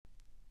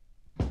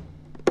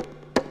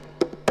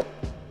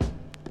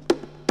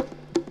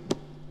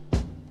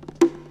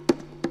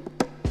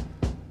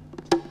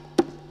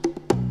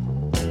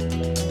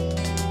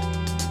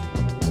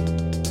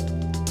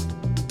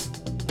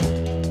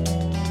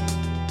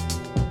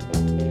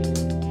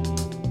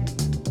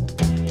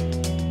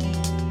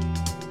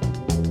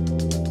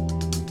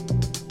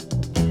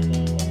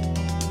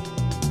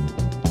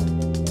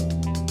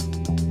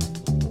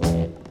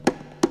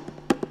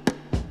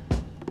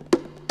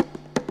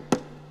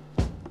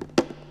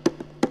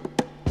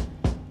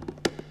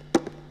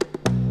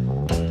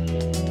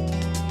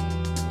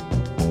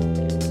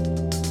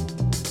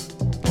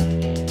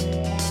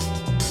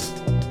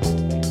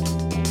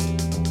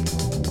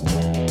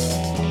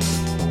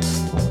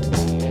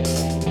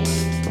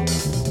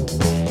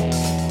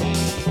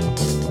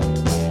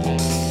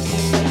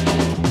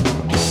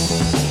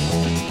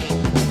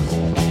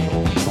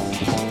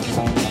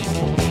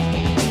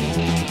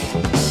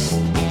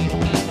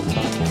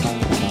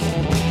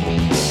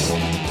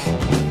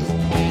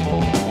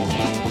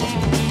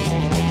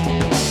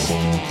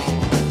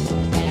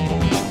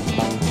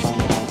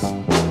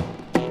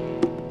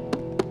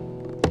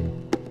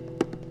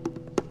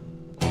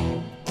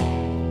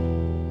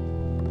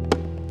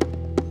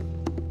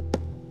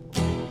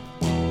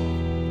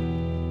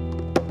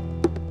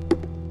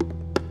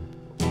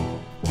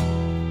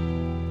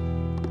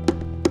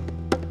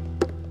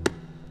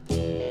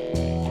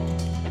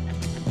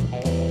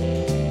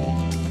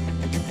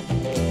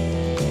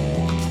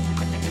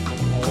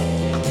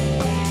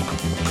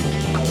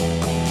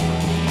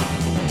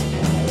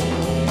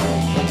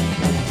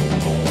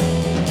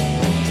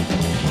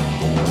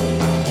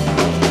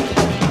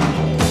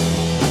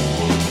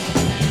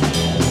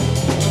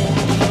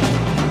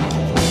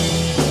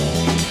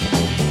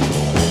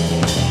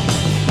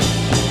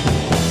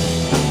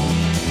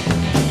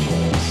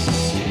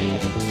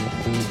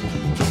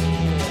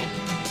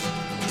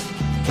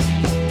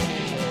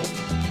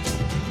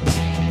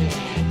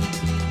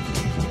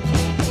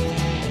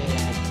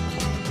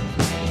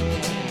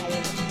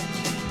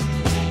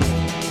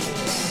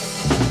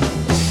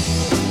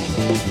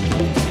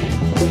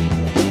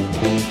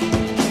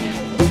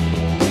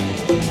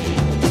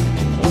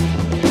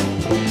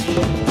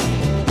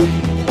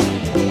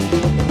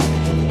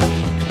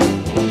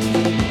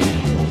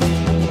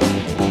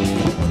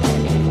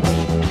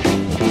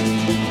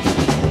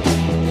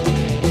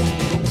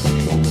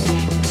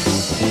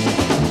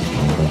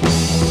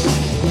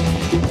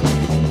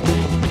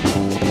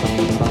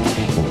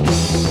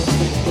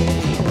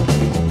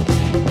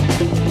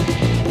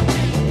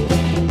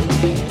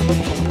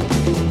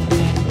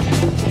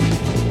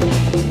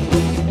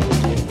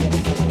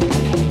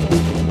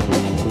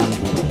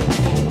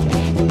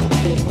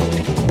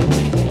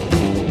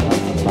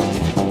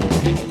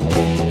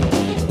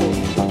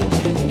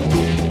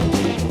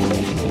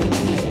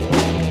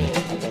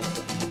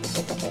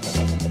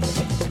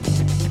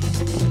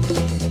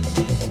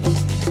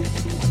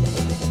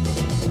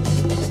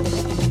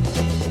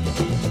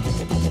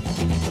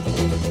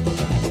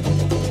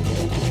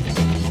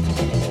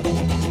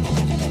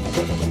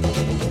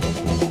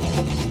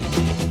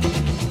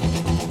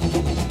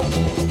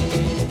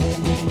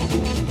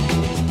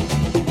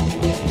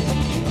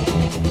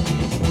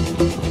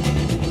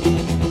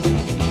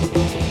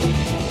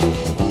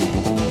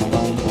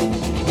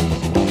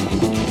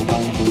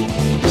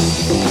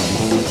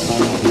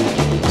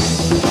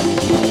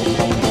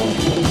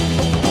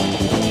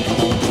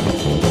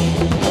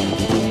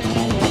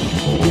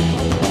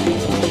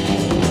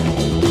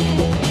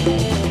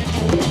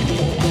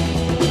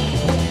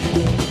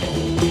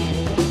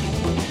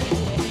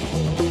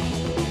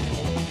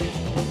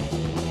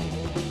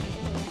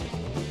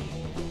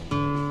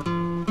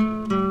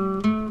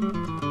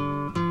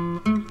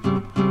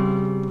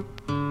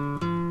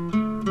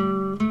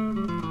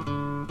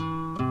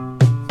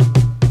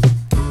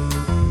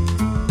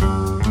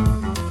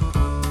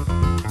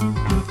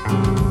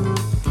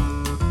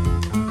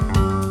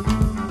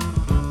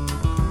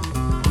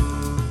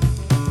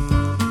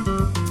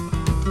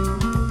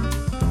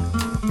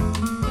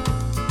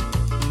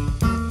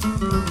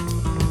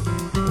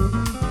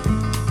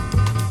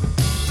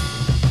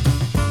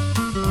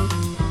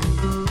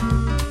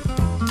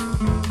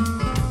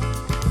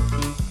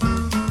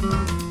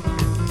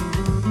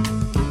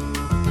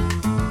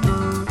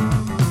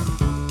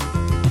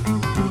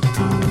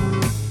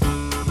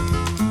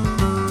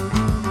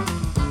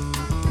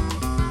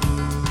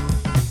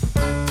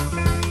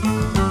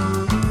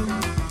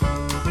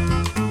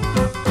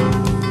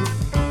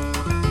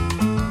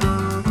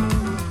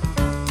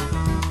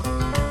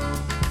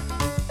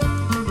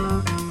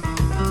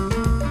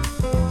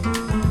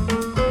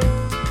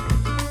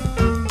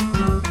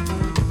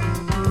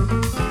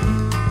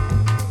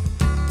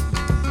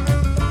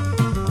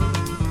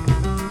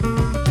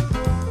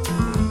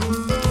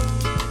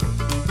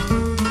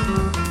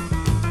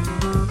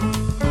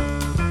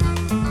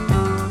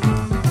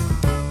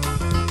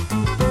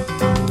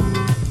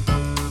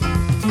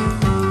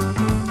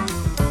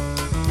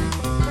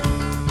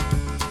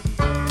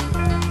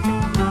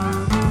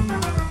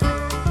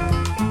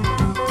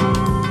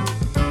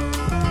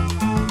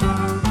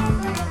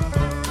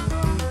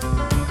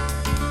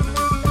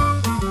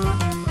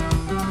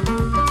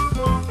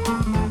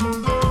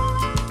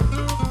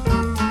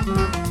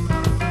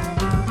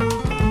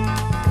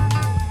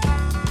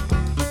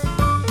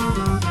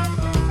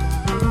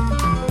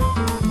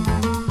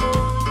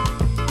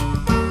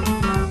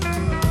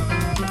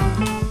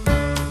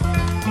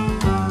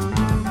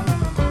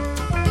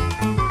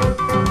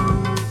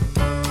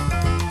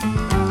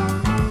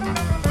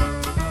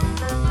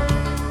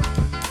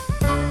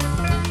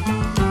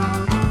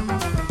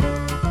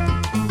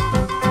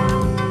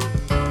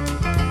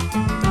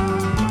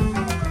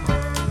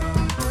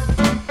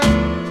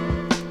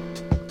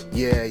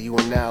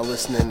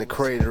listening to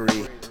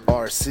Cratery,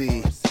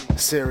 RC,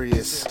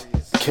 Sirius,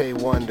 K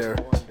Wonder,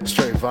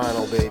 straight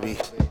vinyl, baby.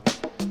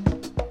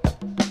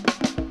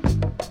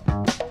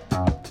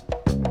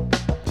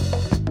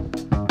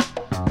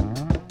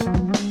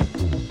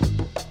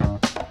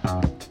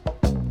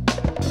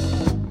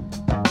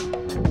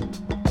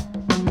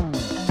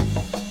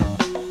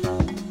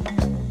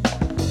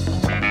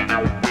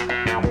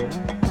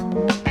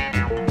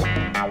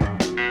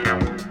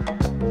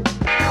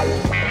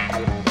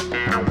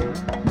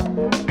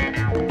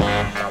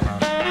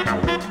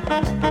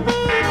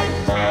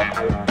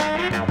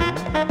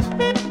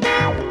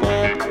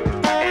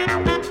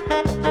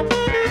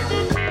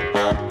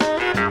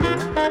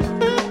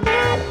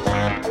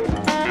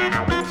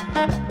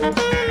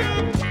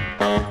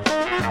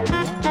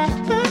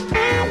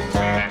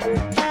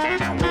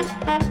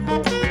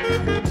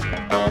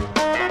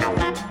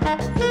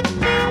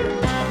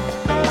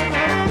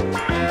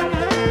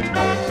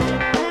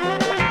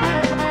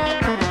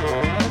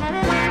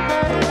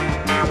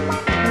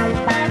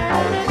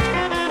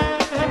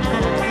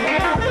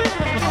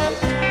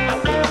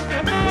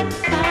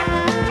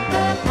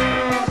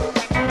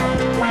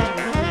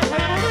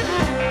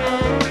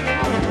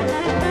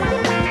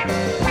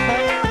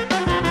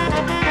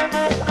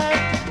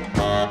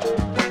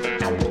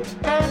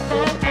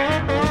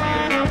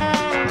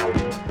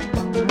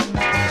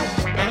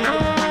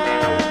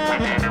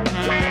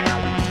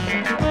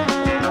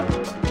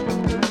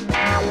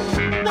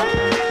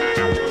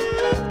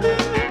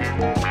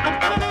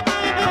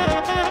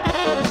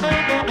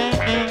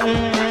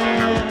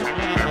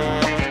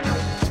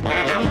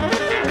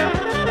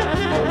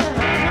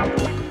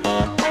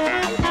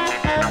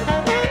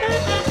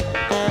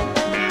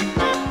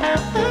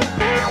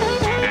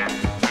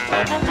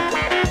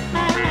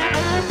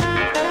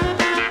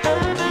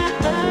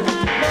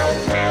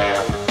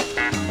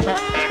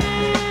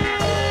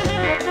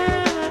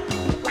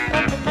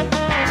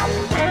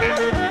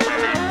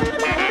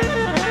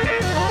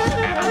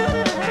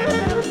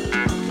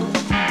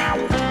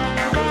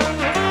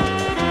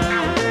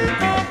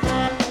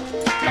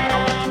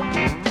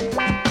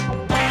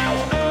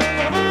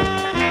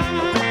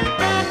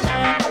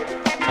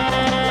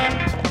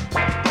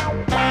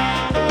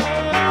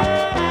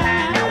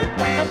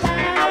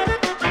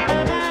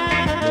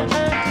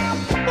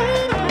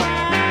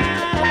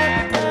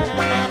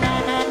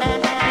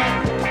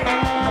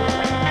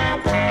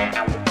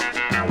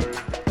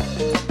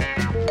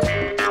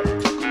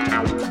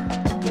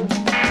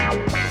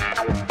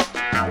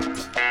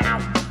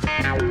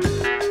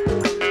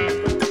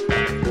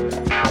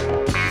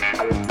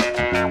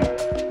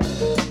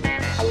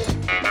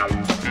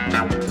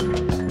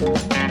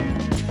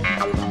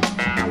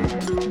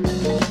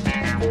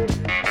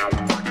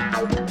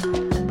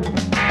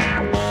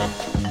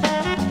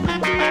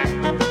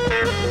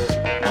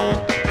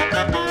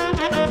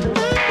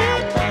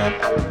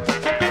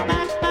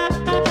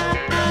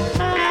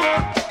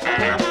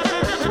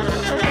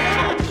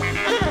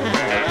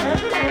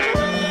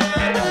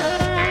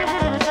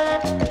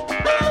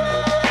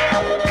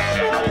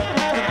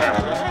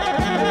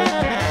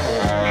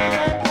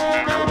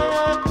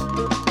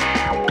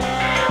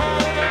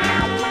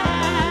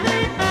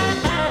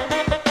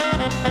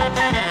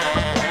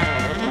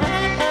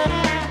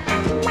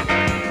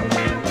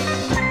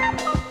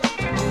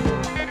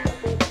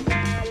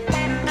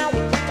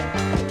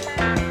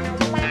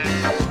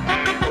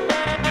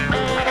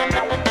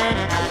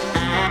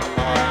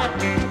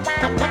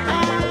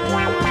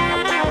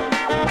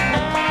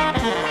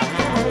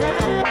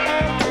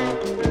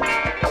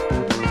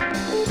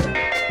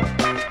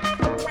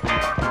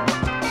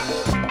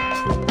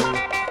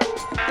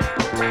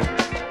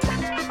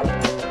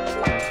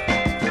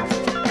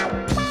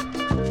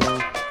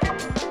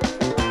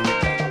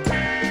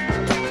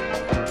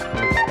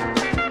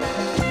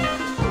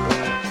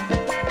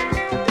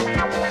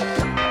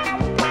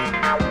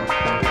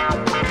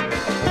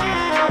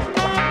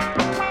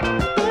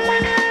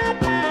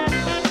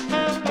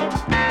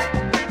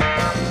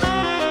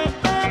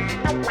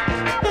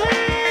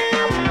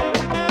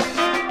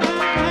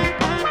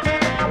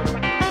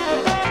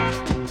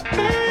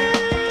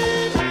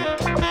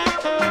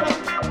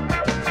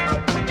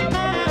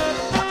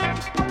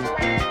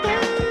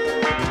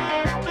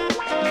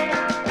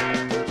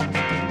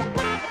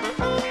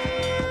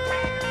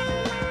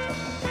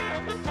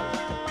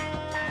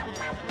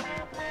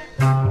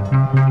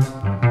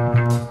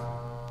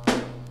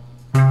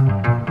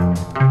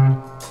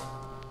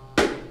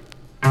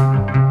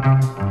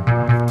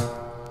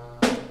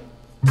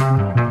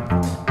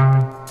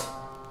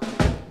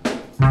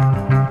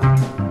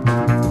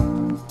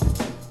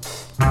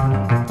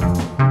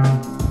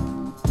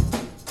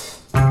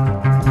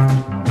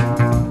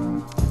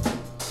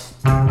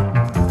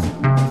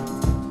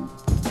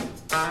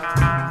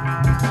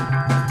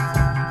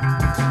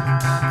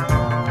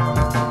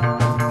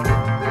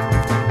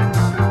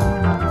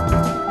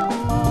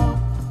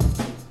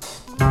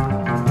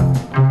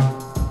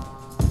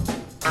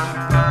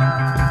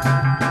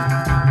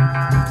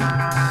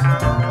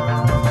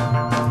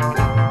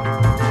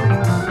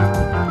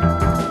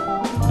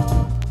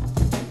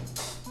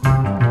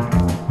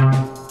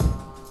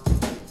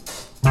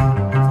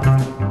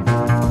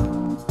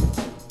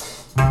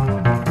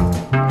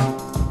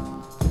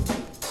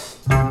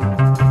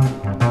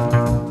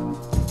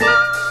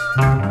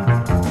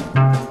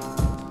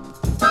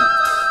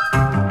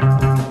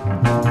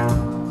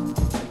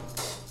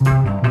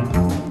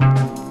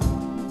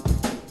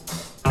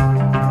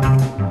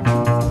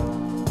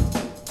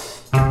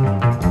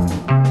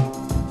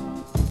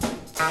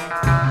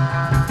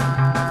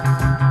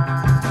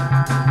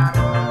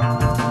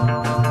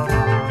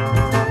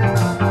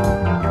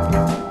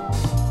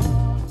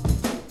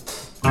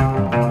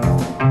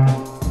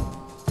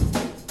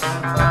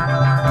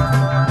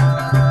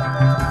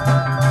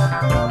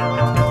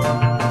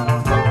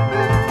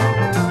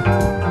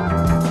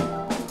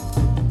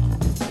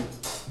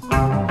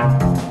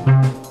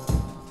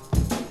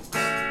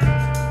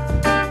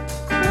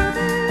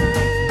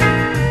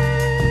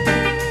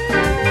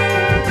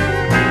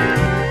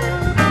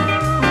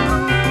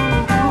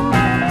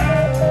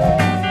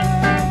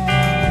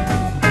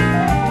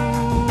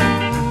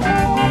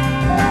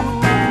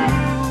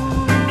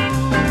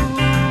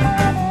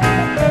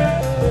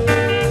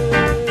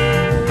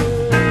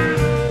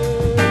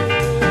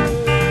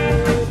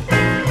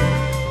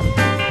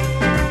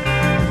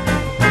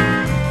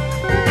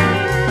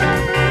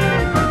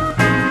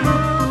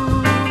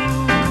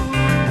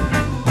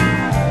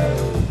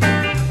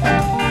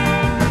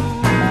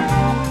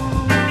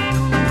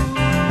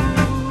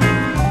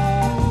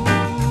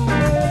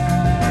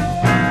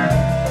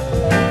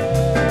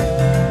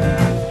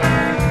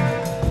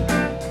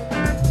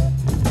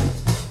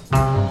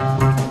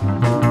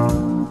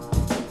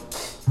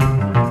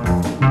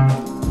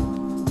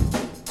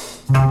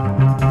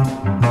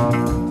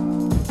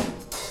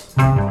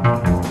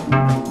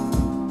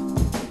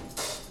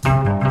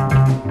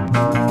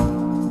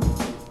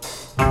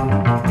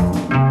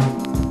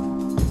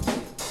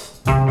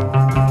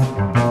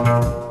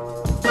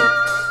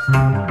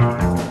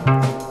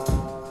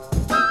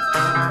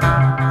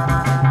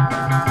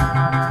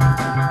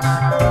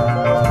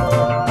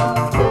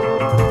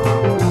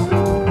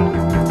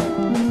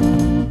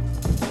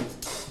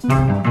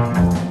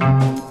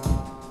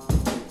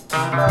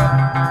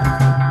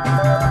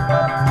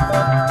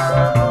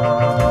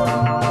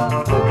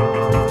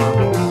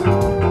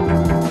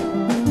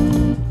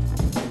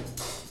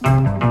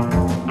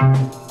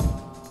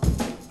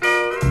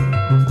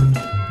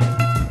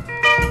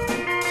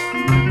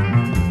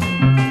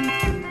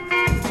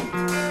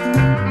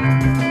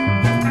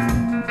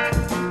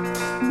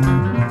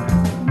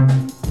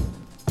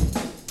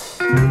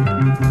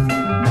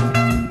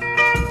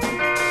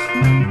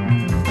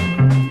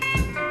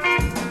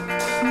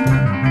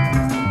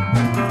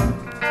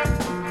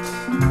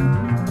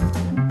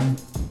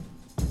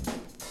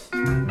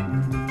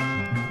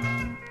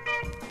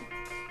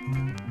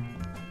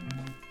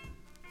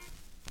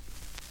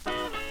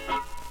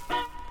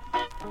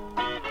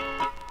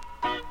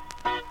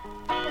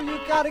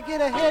 gotta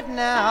get ahead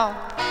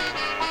now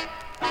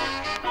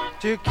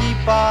to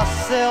keep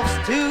ourselves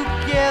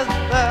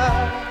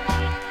together.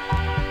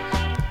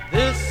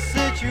 This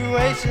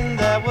situation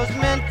that was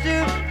meant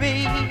to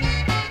be,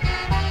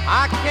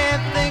 I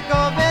can't think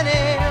of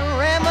any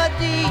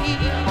remedy.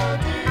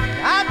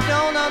 I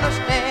don't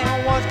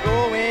understand what's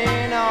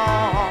going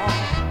on.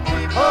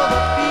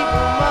 Other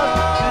people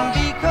must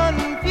be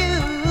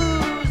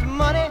confused.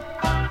 Money,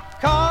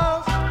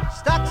 cars,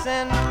 stocks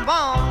and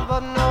bonds,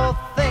 but no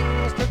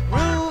things to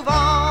groove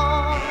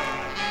on.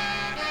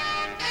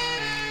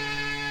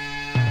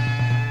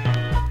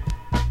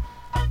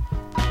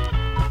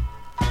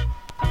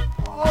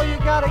 Oh, you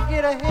gotta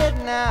get ahead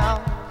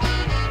now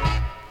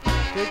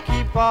to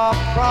keep our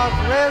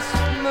progress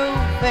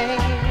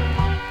moving.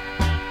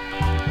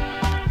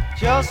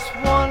 Just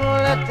one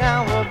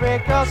letdown will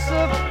break us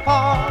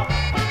apart,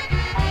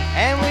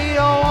 and we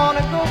don't want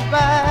to go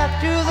back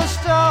to the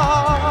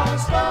start.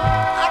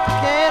 I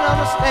can't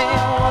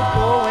understand what's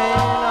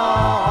going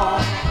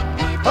on.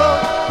 Oh,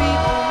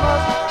 people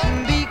must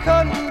be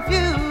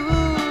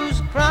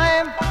confused.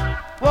 Crime,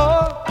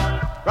 war,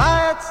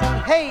 riots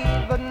and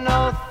hate, but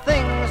no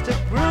things to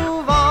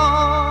groove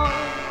on.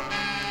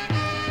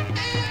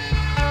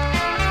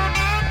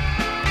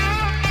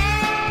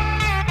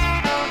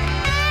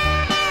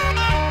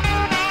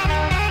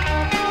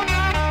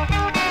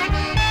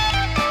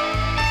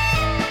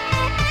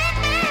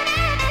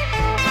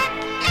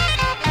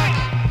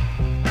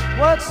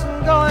 What's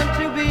going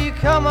to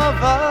become of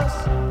us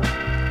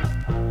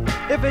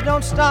if we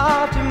don't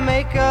start to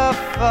make a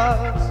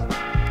fuss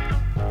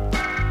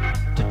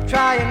to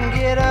try and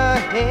get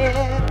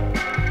ahead?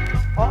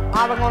 Or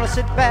are we gonna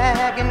sit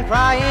back and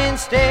cry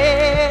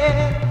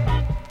instead?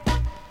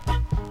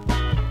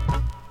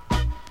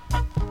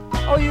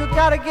 Oh, you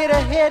gotta get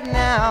ahead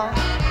now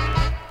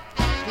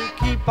to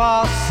keep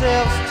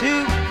ourselves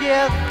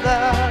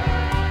together.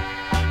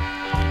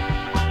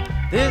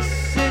 This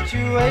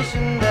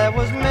situation that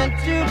was meant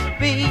to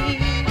be,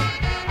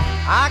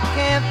 I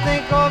can't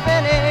think of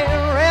any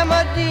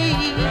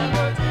remedy.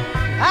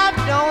 I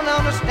don't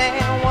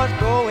understand what's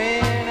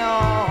going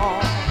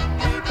on.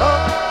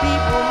 Oh,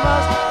 people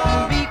must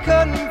be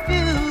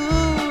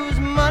confused.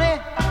 Money,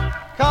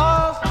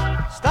 cars,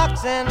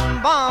 stocks and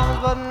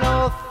bonds, but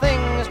no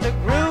things to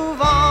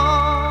groove on.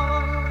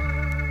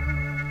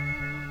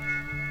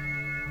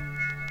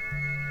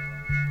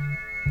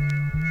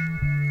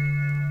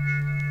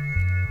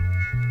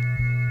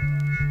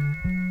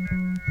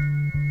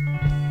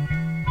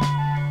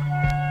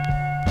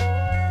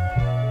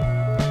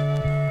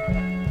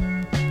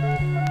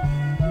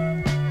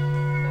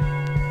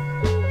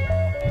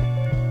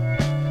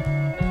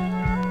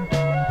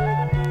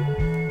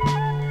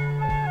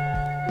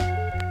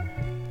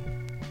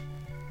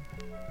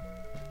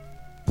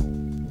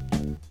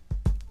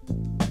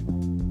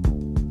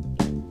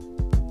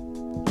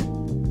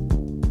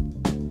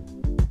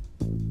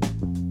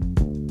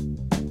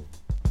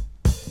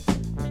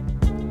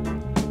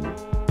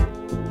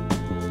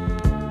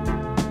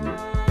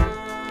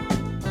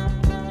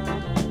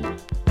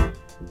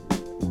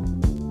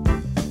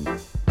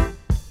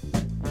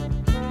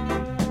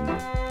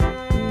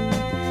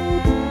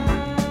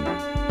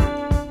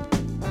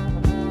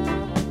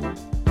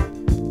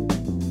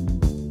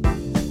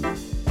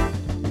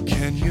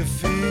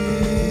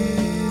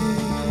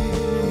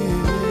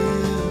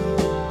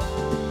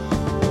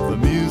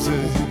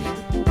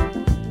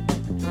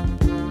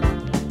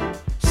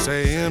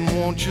 Saying,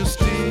 won't you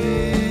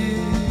stay?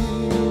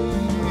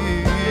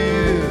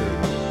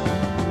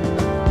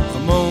 The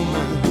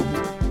moment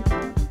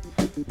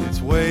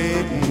it's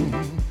waiting,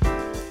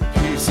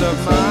 peace of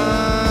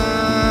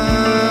mind.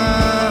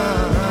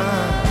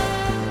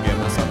 Give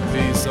me some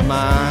peace of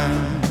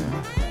mind.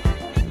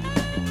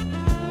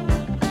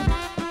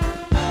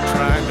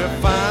 Trying to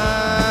find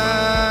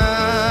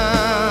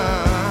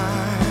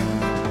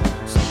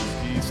some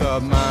peace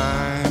of mind.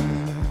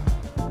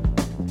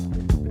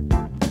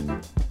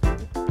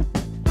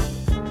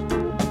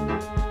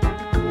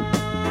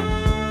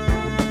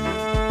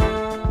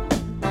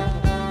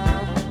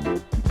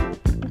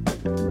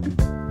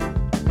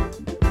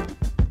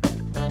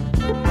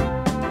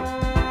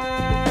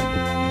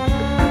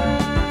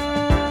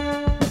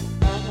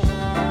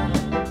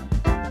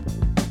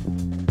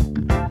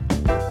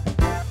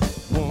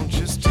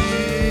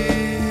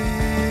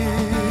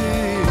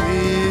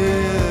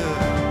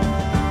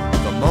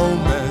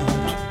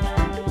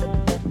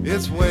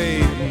 It's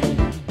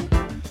waiting.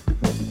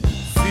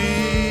 Feel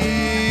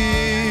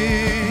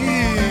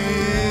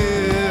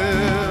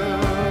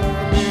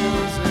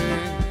music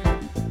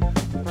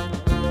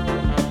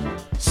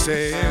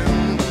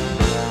saying,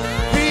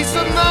 peace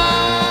of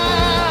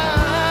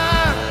mind.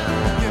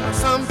 Give me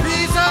some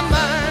peace of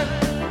mind.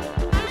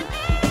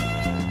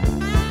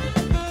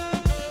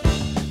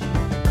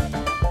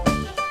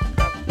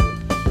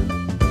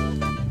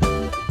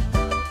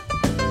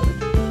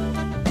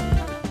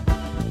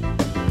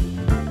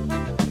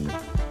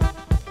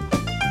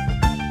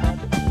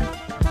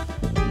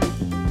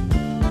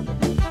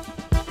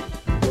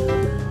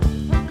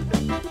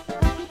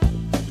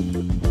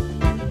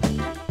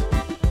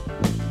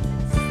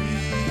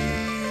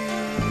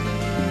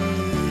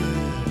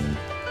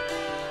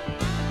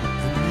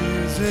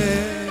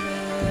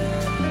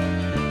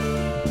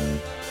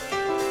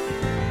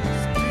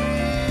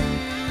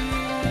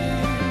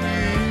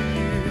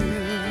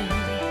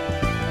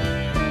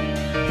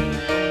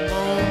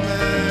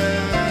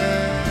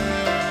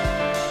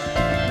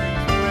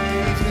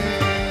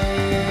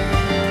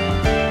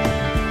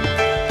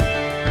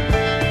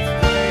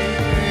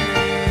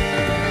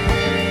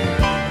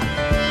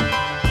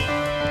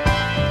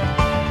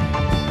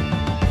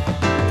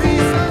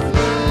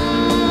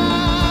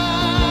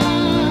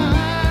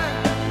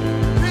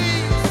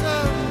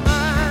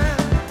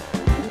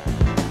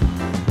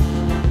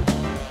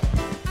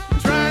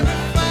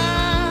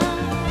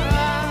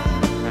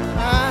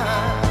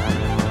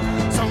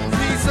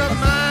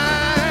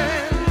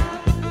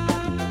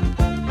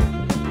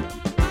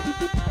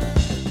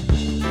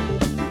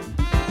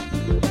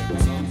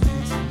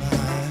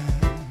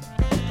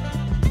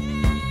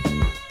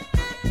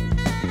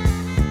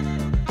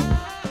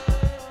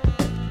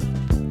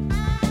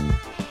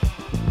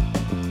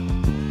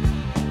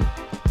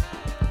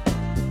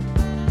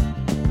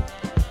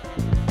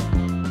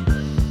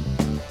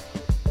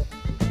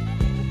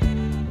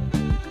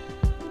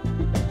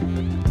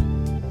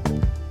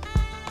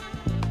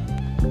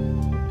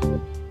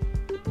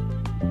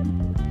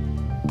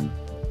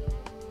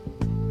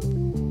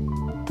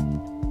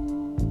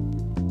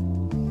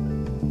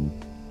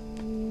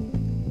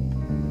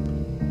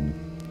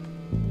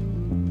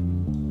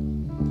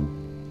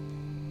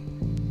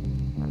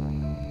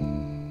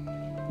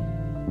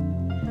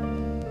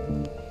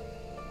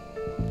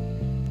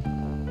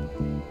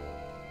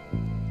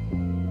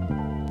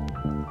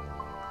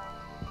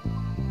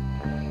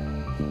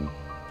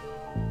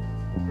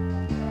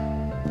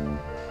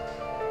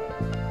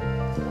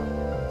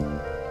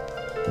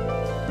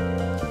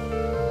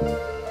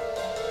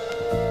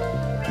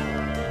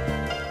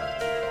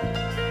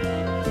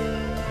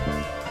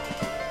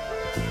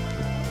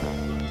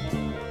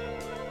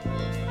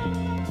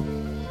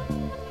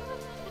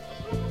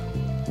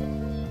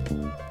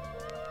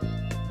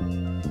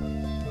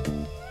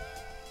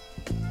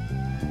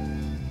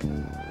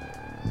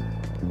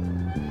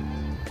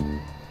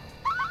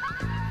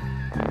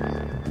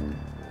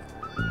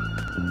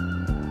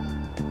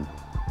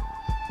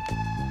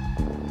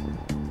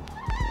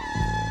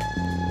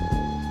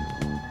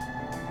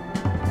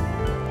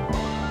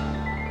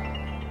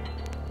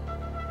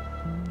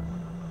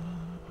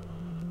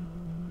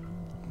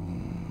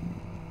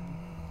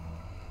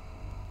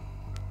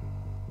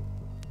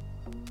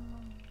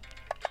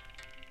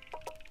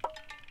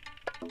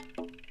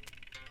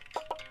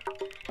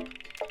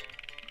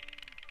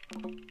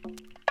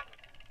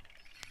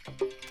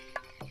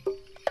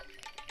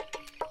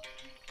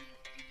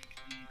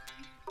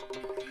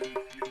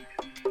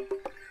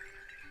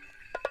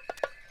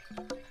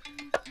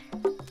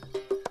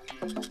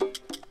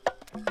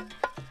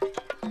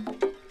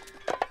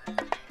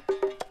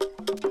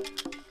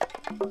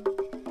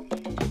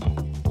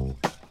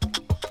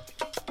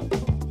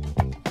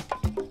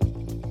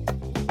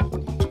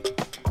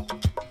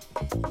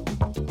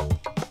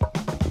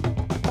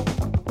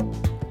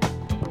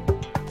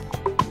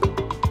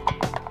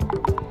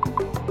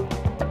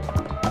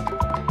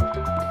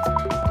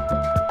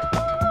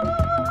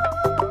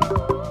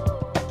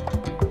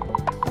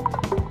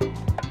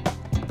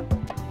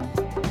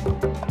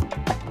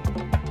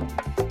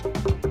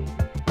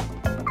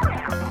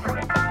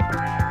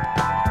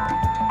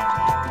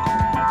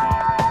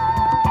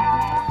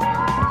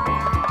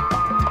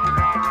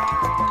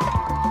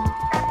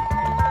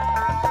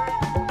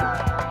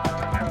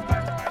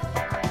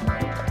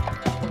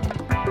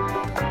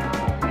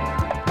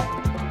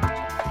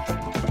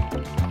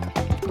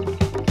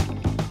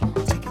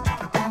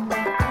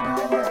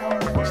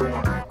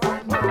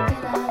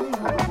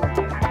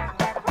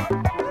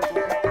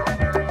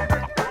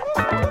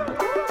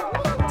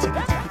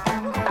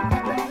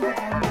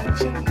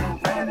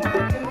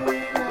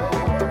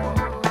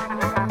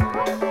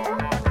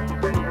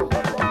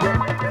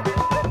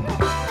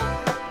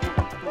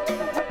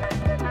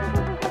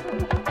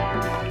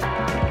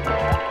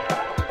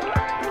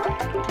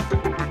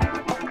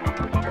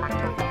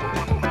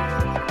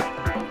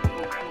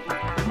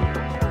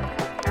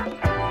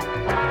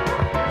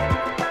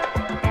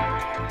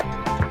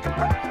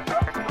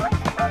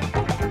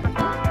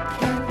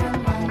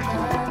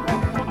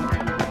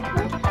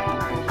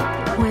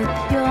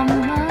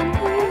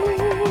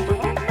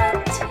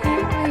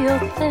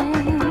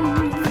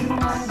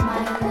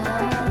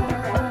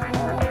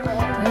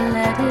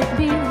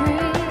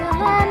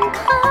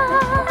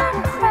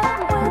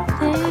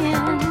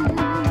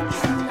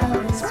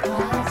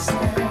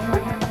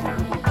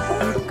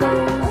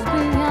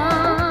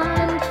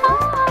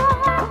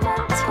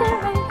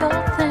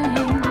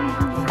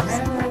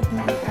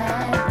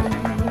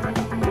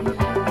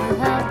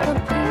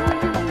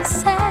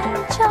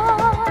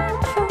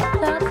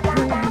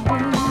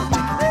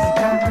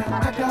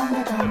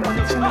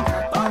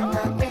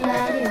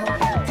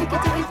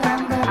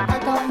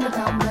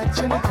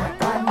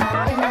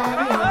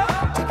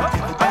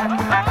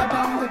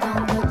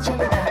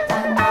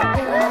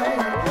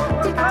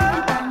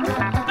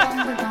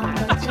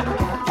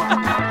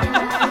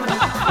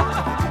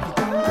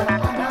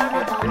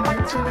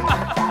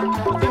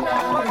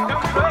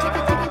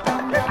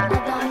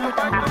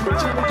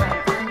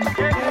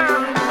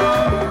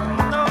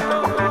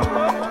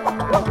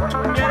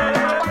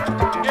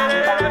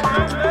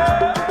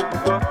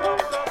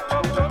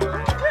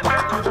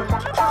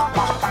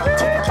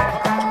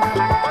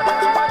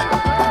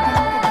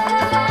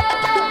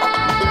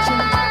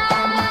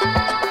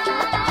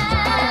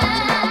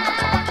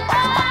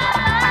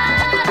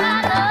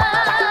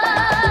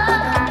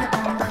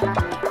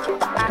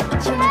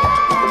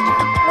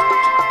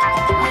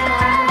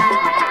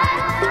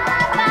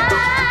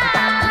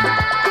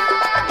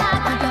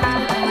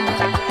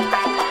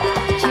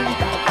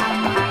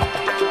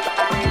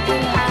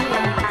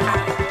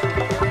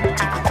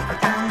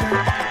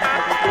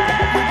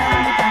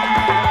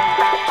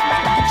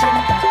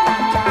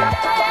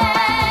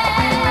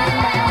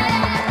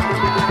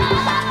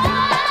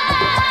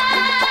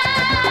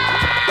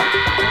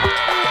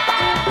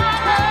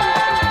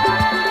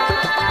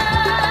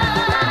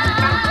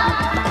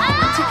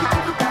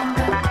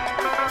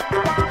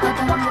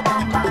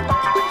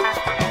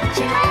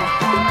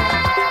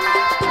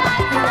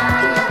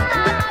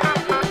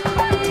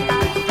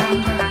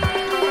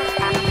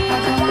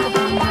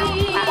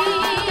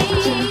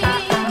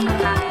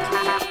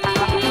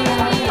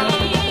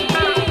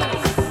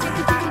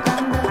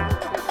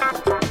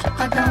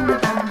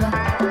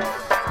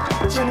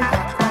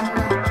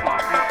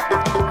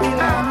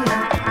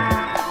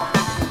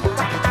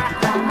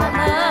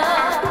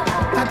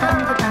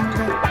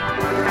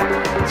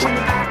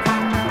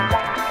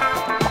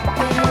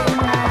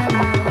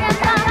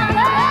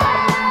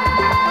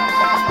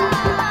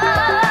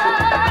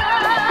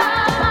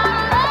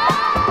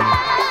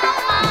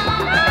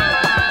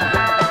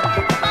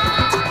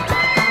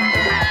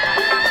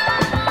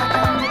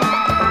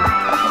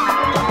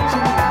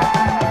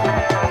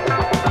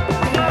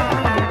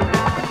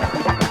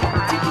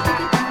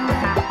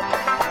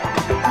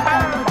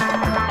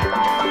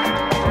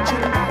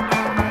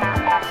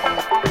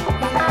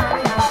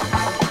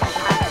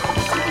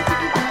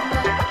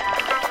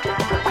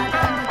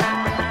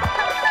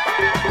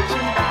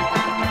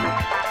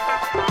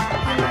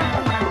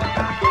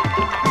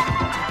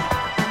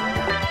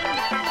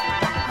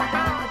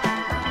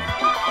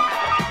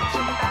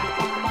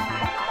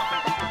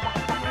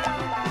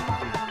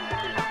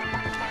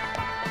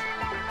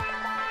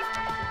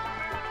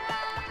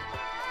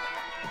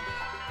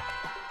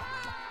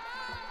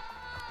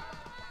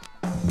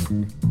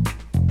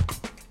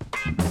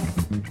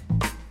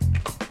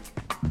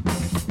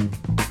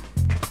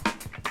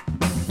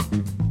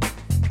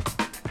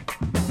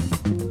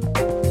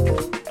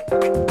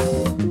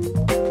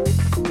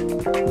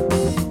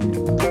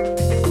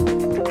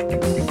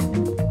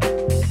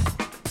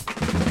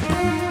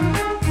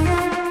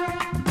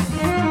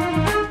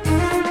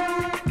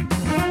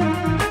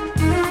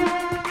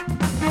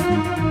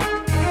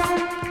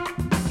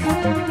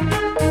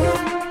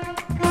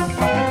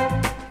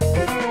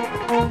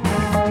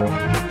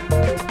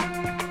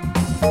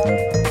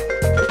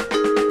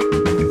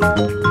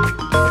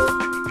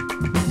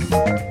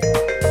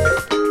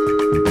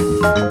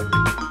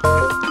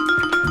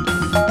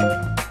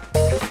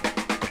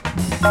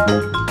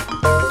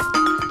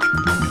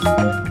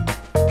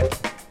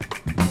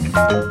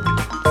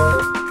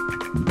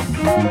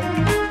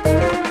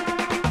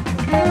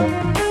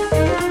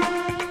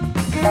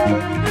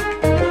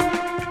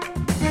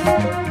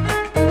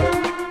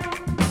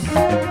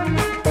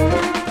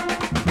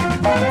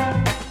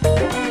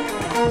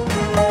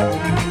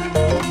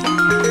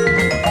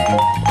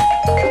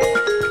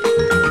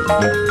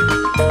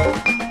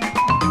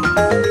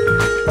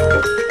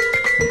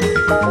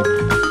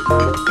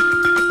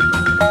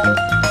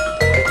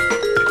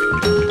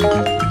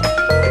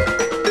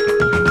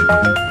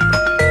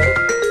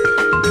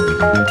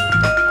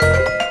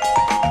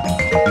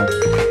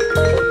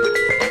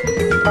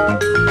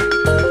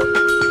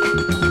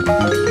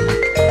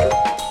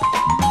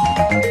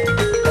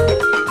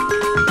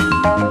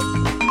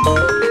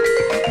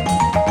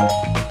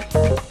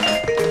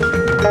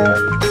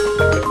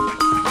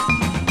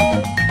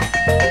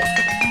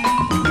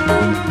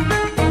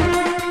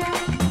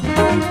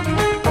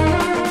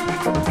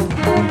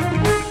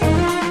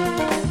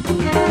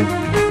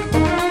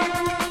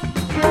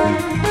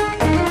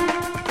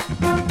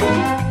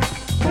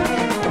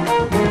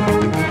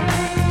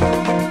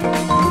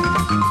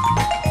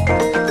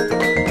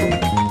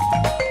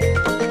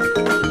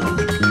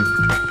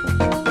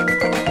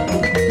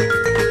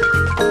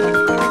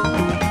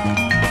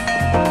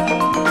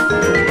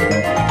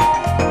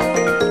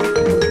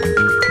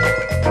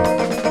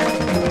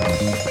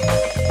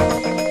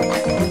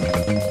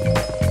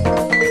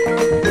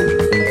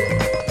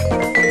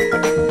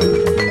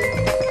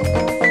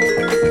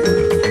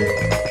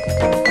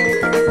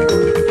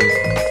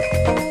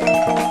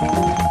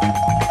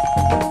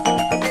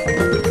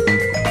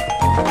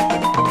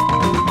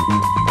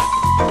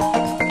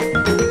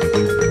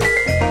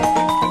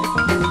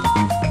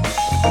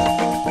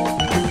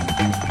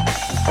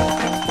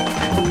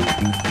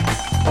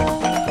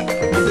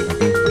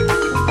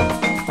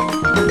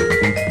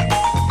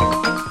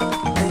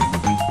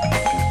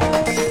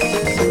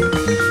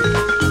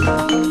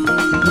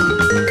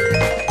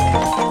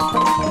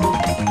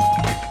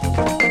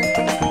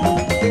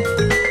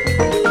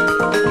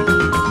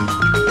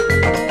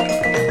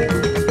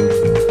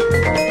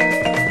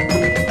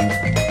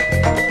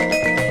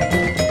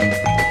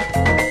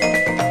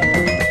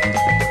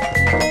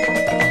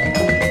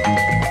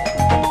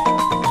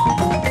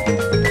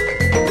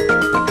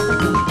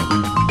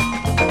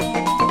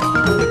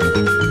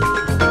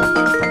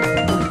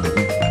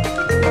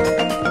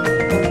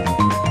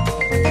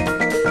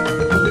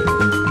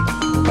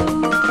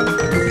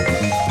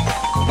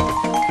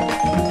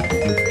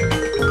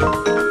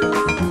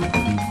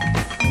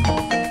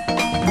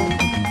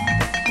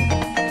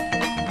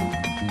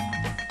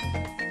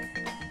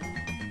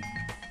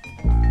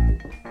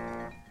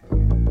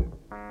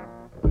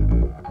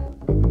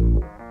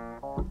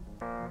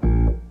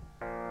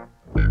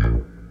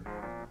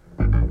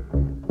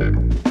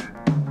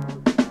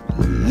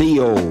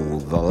 Leo,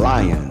 the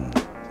lion,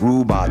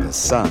 ruled by the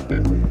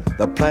sun,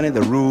 the planet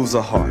that rules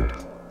the heart,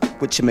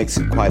 which makes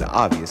it quite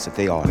obvious that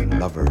they are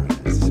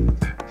lovers.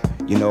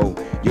 You know,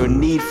 your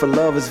need for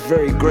love is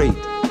very great,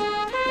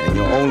 and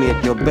you're only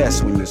at your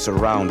best when you're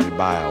surrounded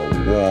by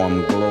a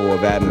warm glow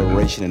of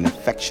admiration and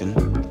affection.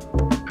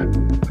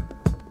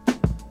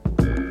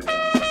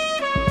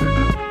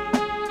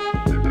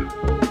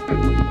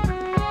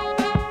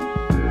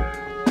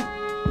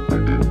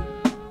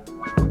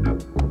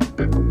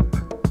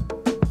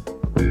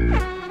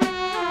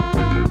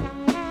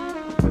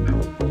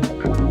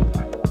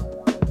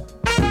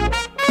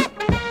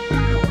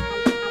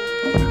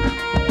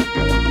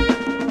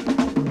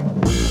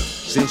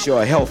 Since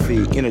you're a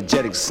healthy,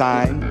 energetic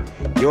sign,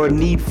 your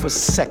need for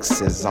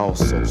sex is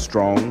also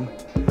strong,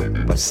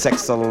 but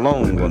sex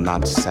alone will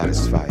not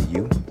satisfy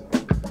you.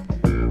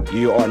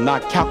 You are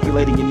not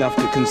calculating enough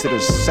to consider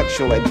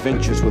sexual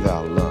adventures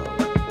without love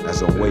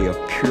as a way of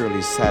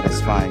purely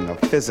satisfying a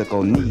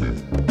physical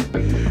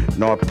need,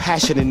 nor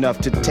passionate enough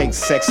to take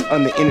sex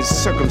under any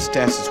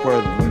circumstances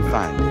where you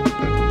find it.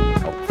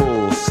 A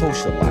full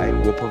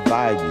socialite will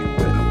provide you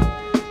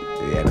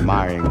with the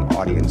admiring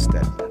audience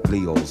that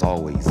Leos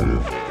always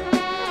need.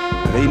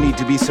 They need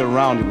to be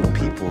surrounded with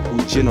people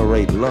who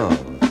generate love.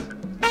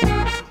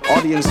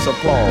 Audience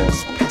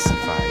applause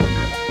pacify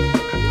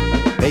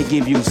you. They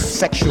give you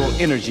sexual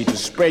energy to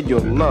spread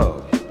your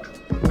love.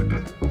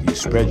 You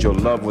spread your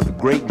love with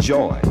great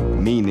joy,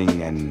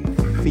 meaning, and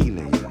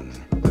feeling.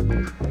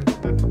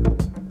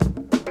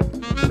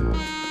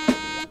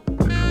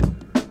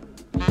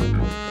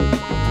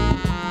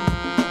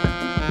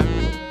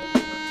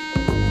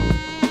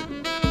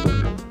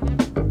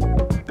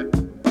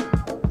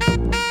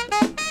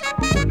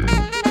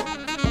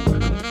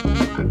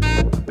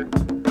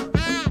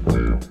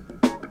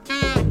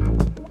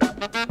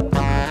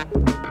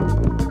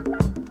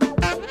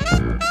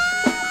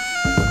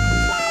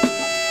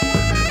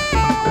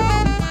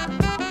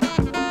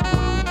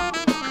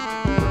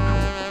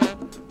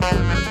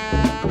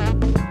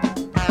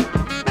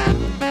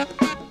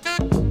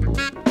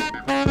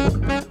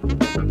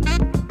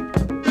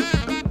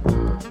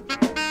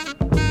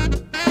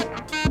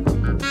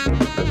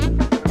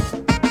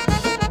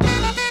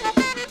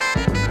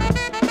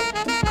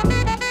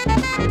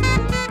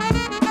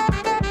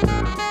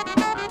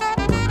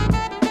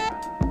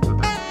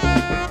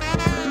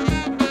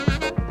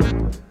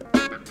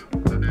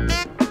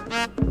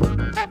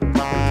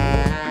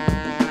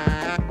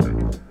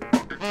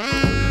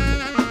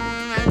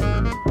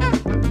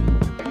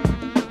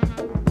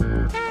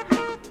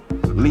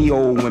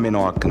 Leo women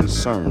are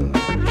concerned.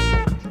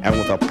 And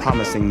with a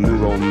promising new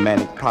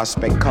romantic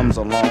prospect comes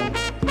along,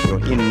 your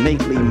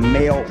innately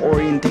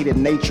male-orientated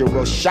nature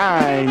will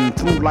shine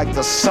through like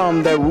the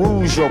sun that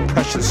rules your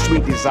precious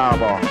sweet desire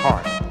of our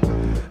heart.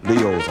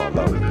 Leos are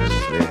lovers.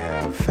 They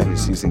have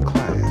fantasies in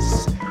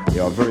class. They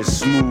are very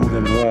smooth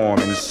and warm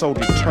and so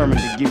determined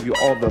to give you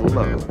all the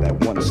love that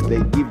once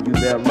they give you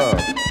their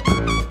love,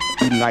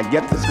 you do not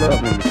get this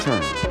love in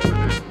return.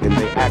 Then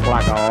they act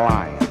like a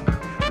lion.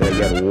 They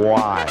get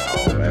wild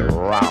and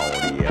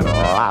rowdy and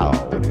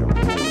loud and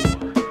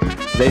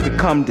roar. They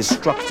become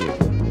destructive.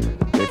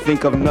 They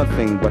think of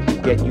nothing but to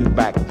get you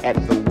back at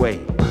the way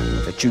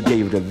that you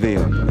gave to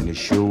them. And it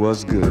sure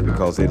was good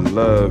because they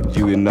loved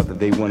you enough that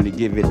they wanted to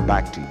give it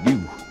back to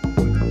you.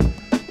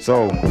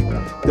 So,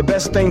 the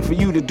best thing for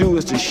you to do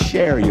is to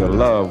share your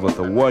love with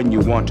the one you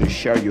want to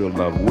share your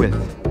love with.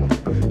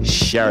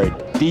 Share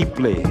it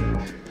deeply.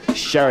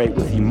 Share it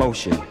with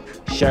emotion.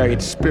 Share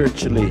it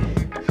spiritually.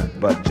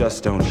 But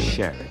just don't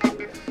share it.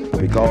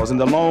 Because in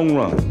the long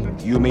run,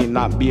 you may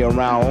not be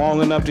around long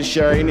enough to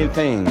share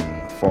anything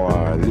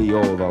for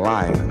Leo the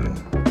lion.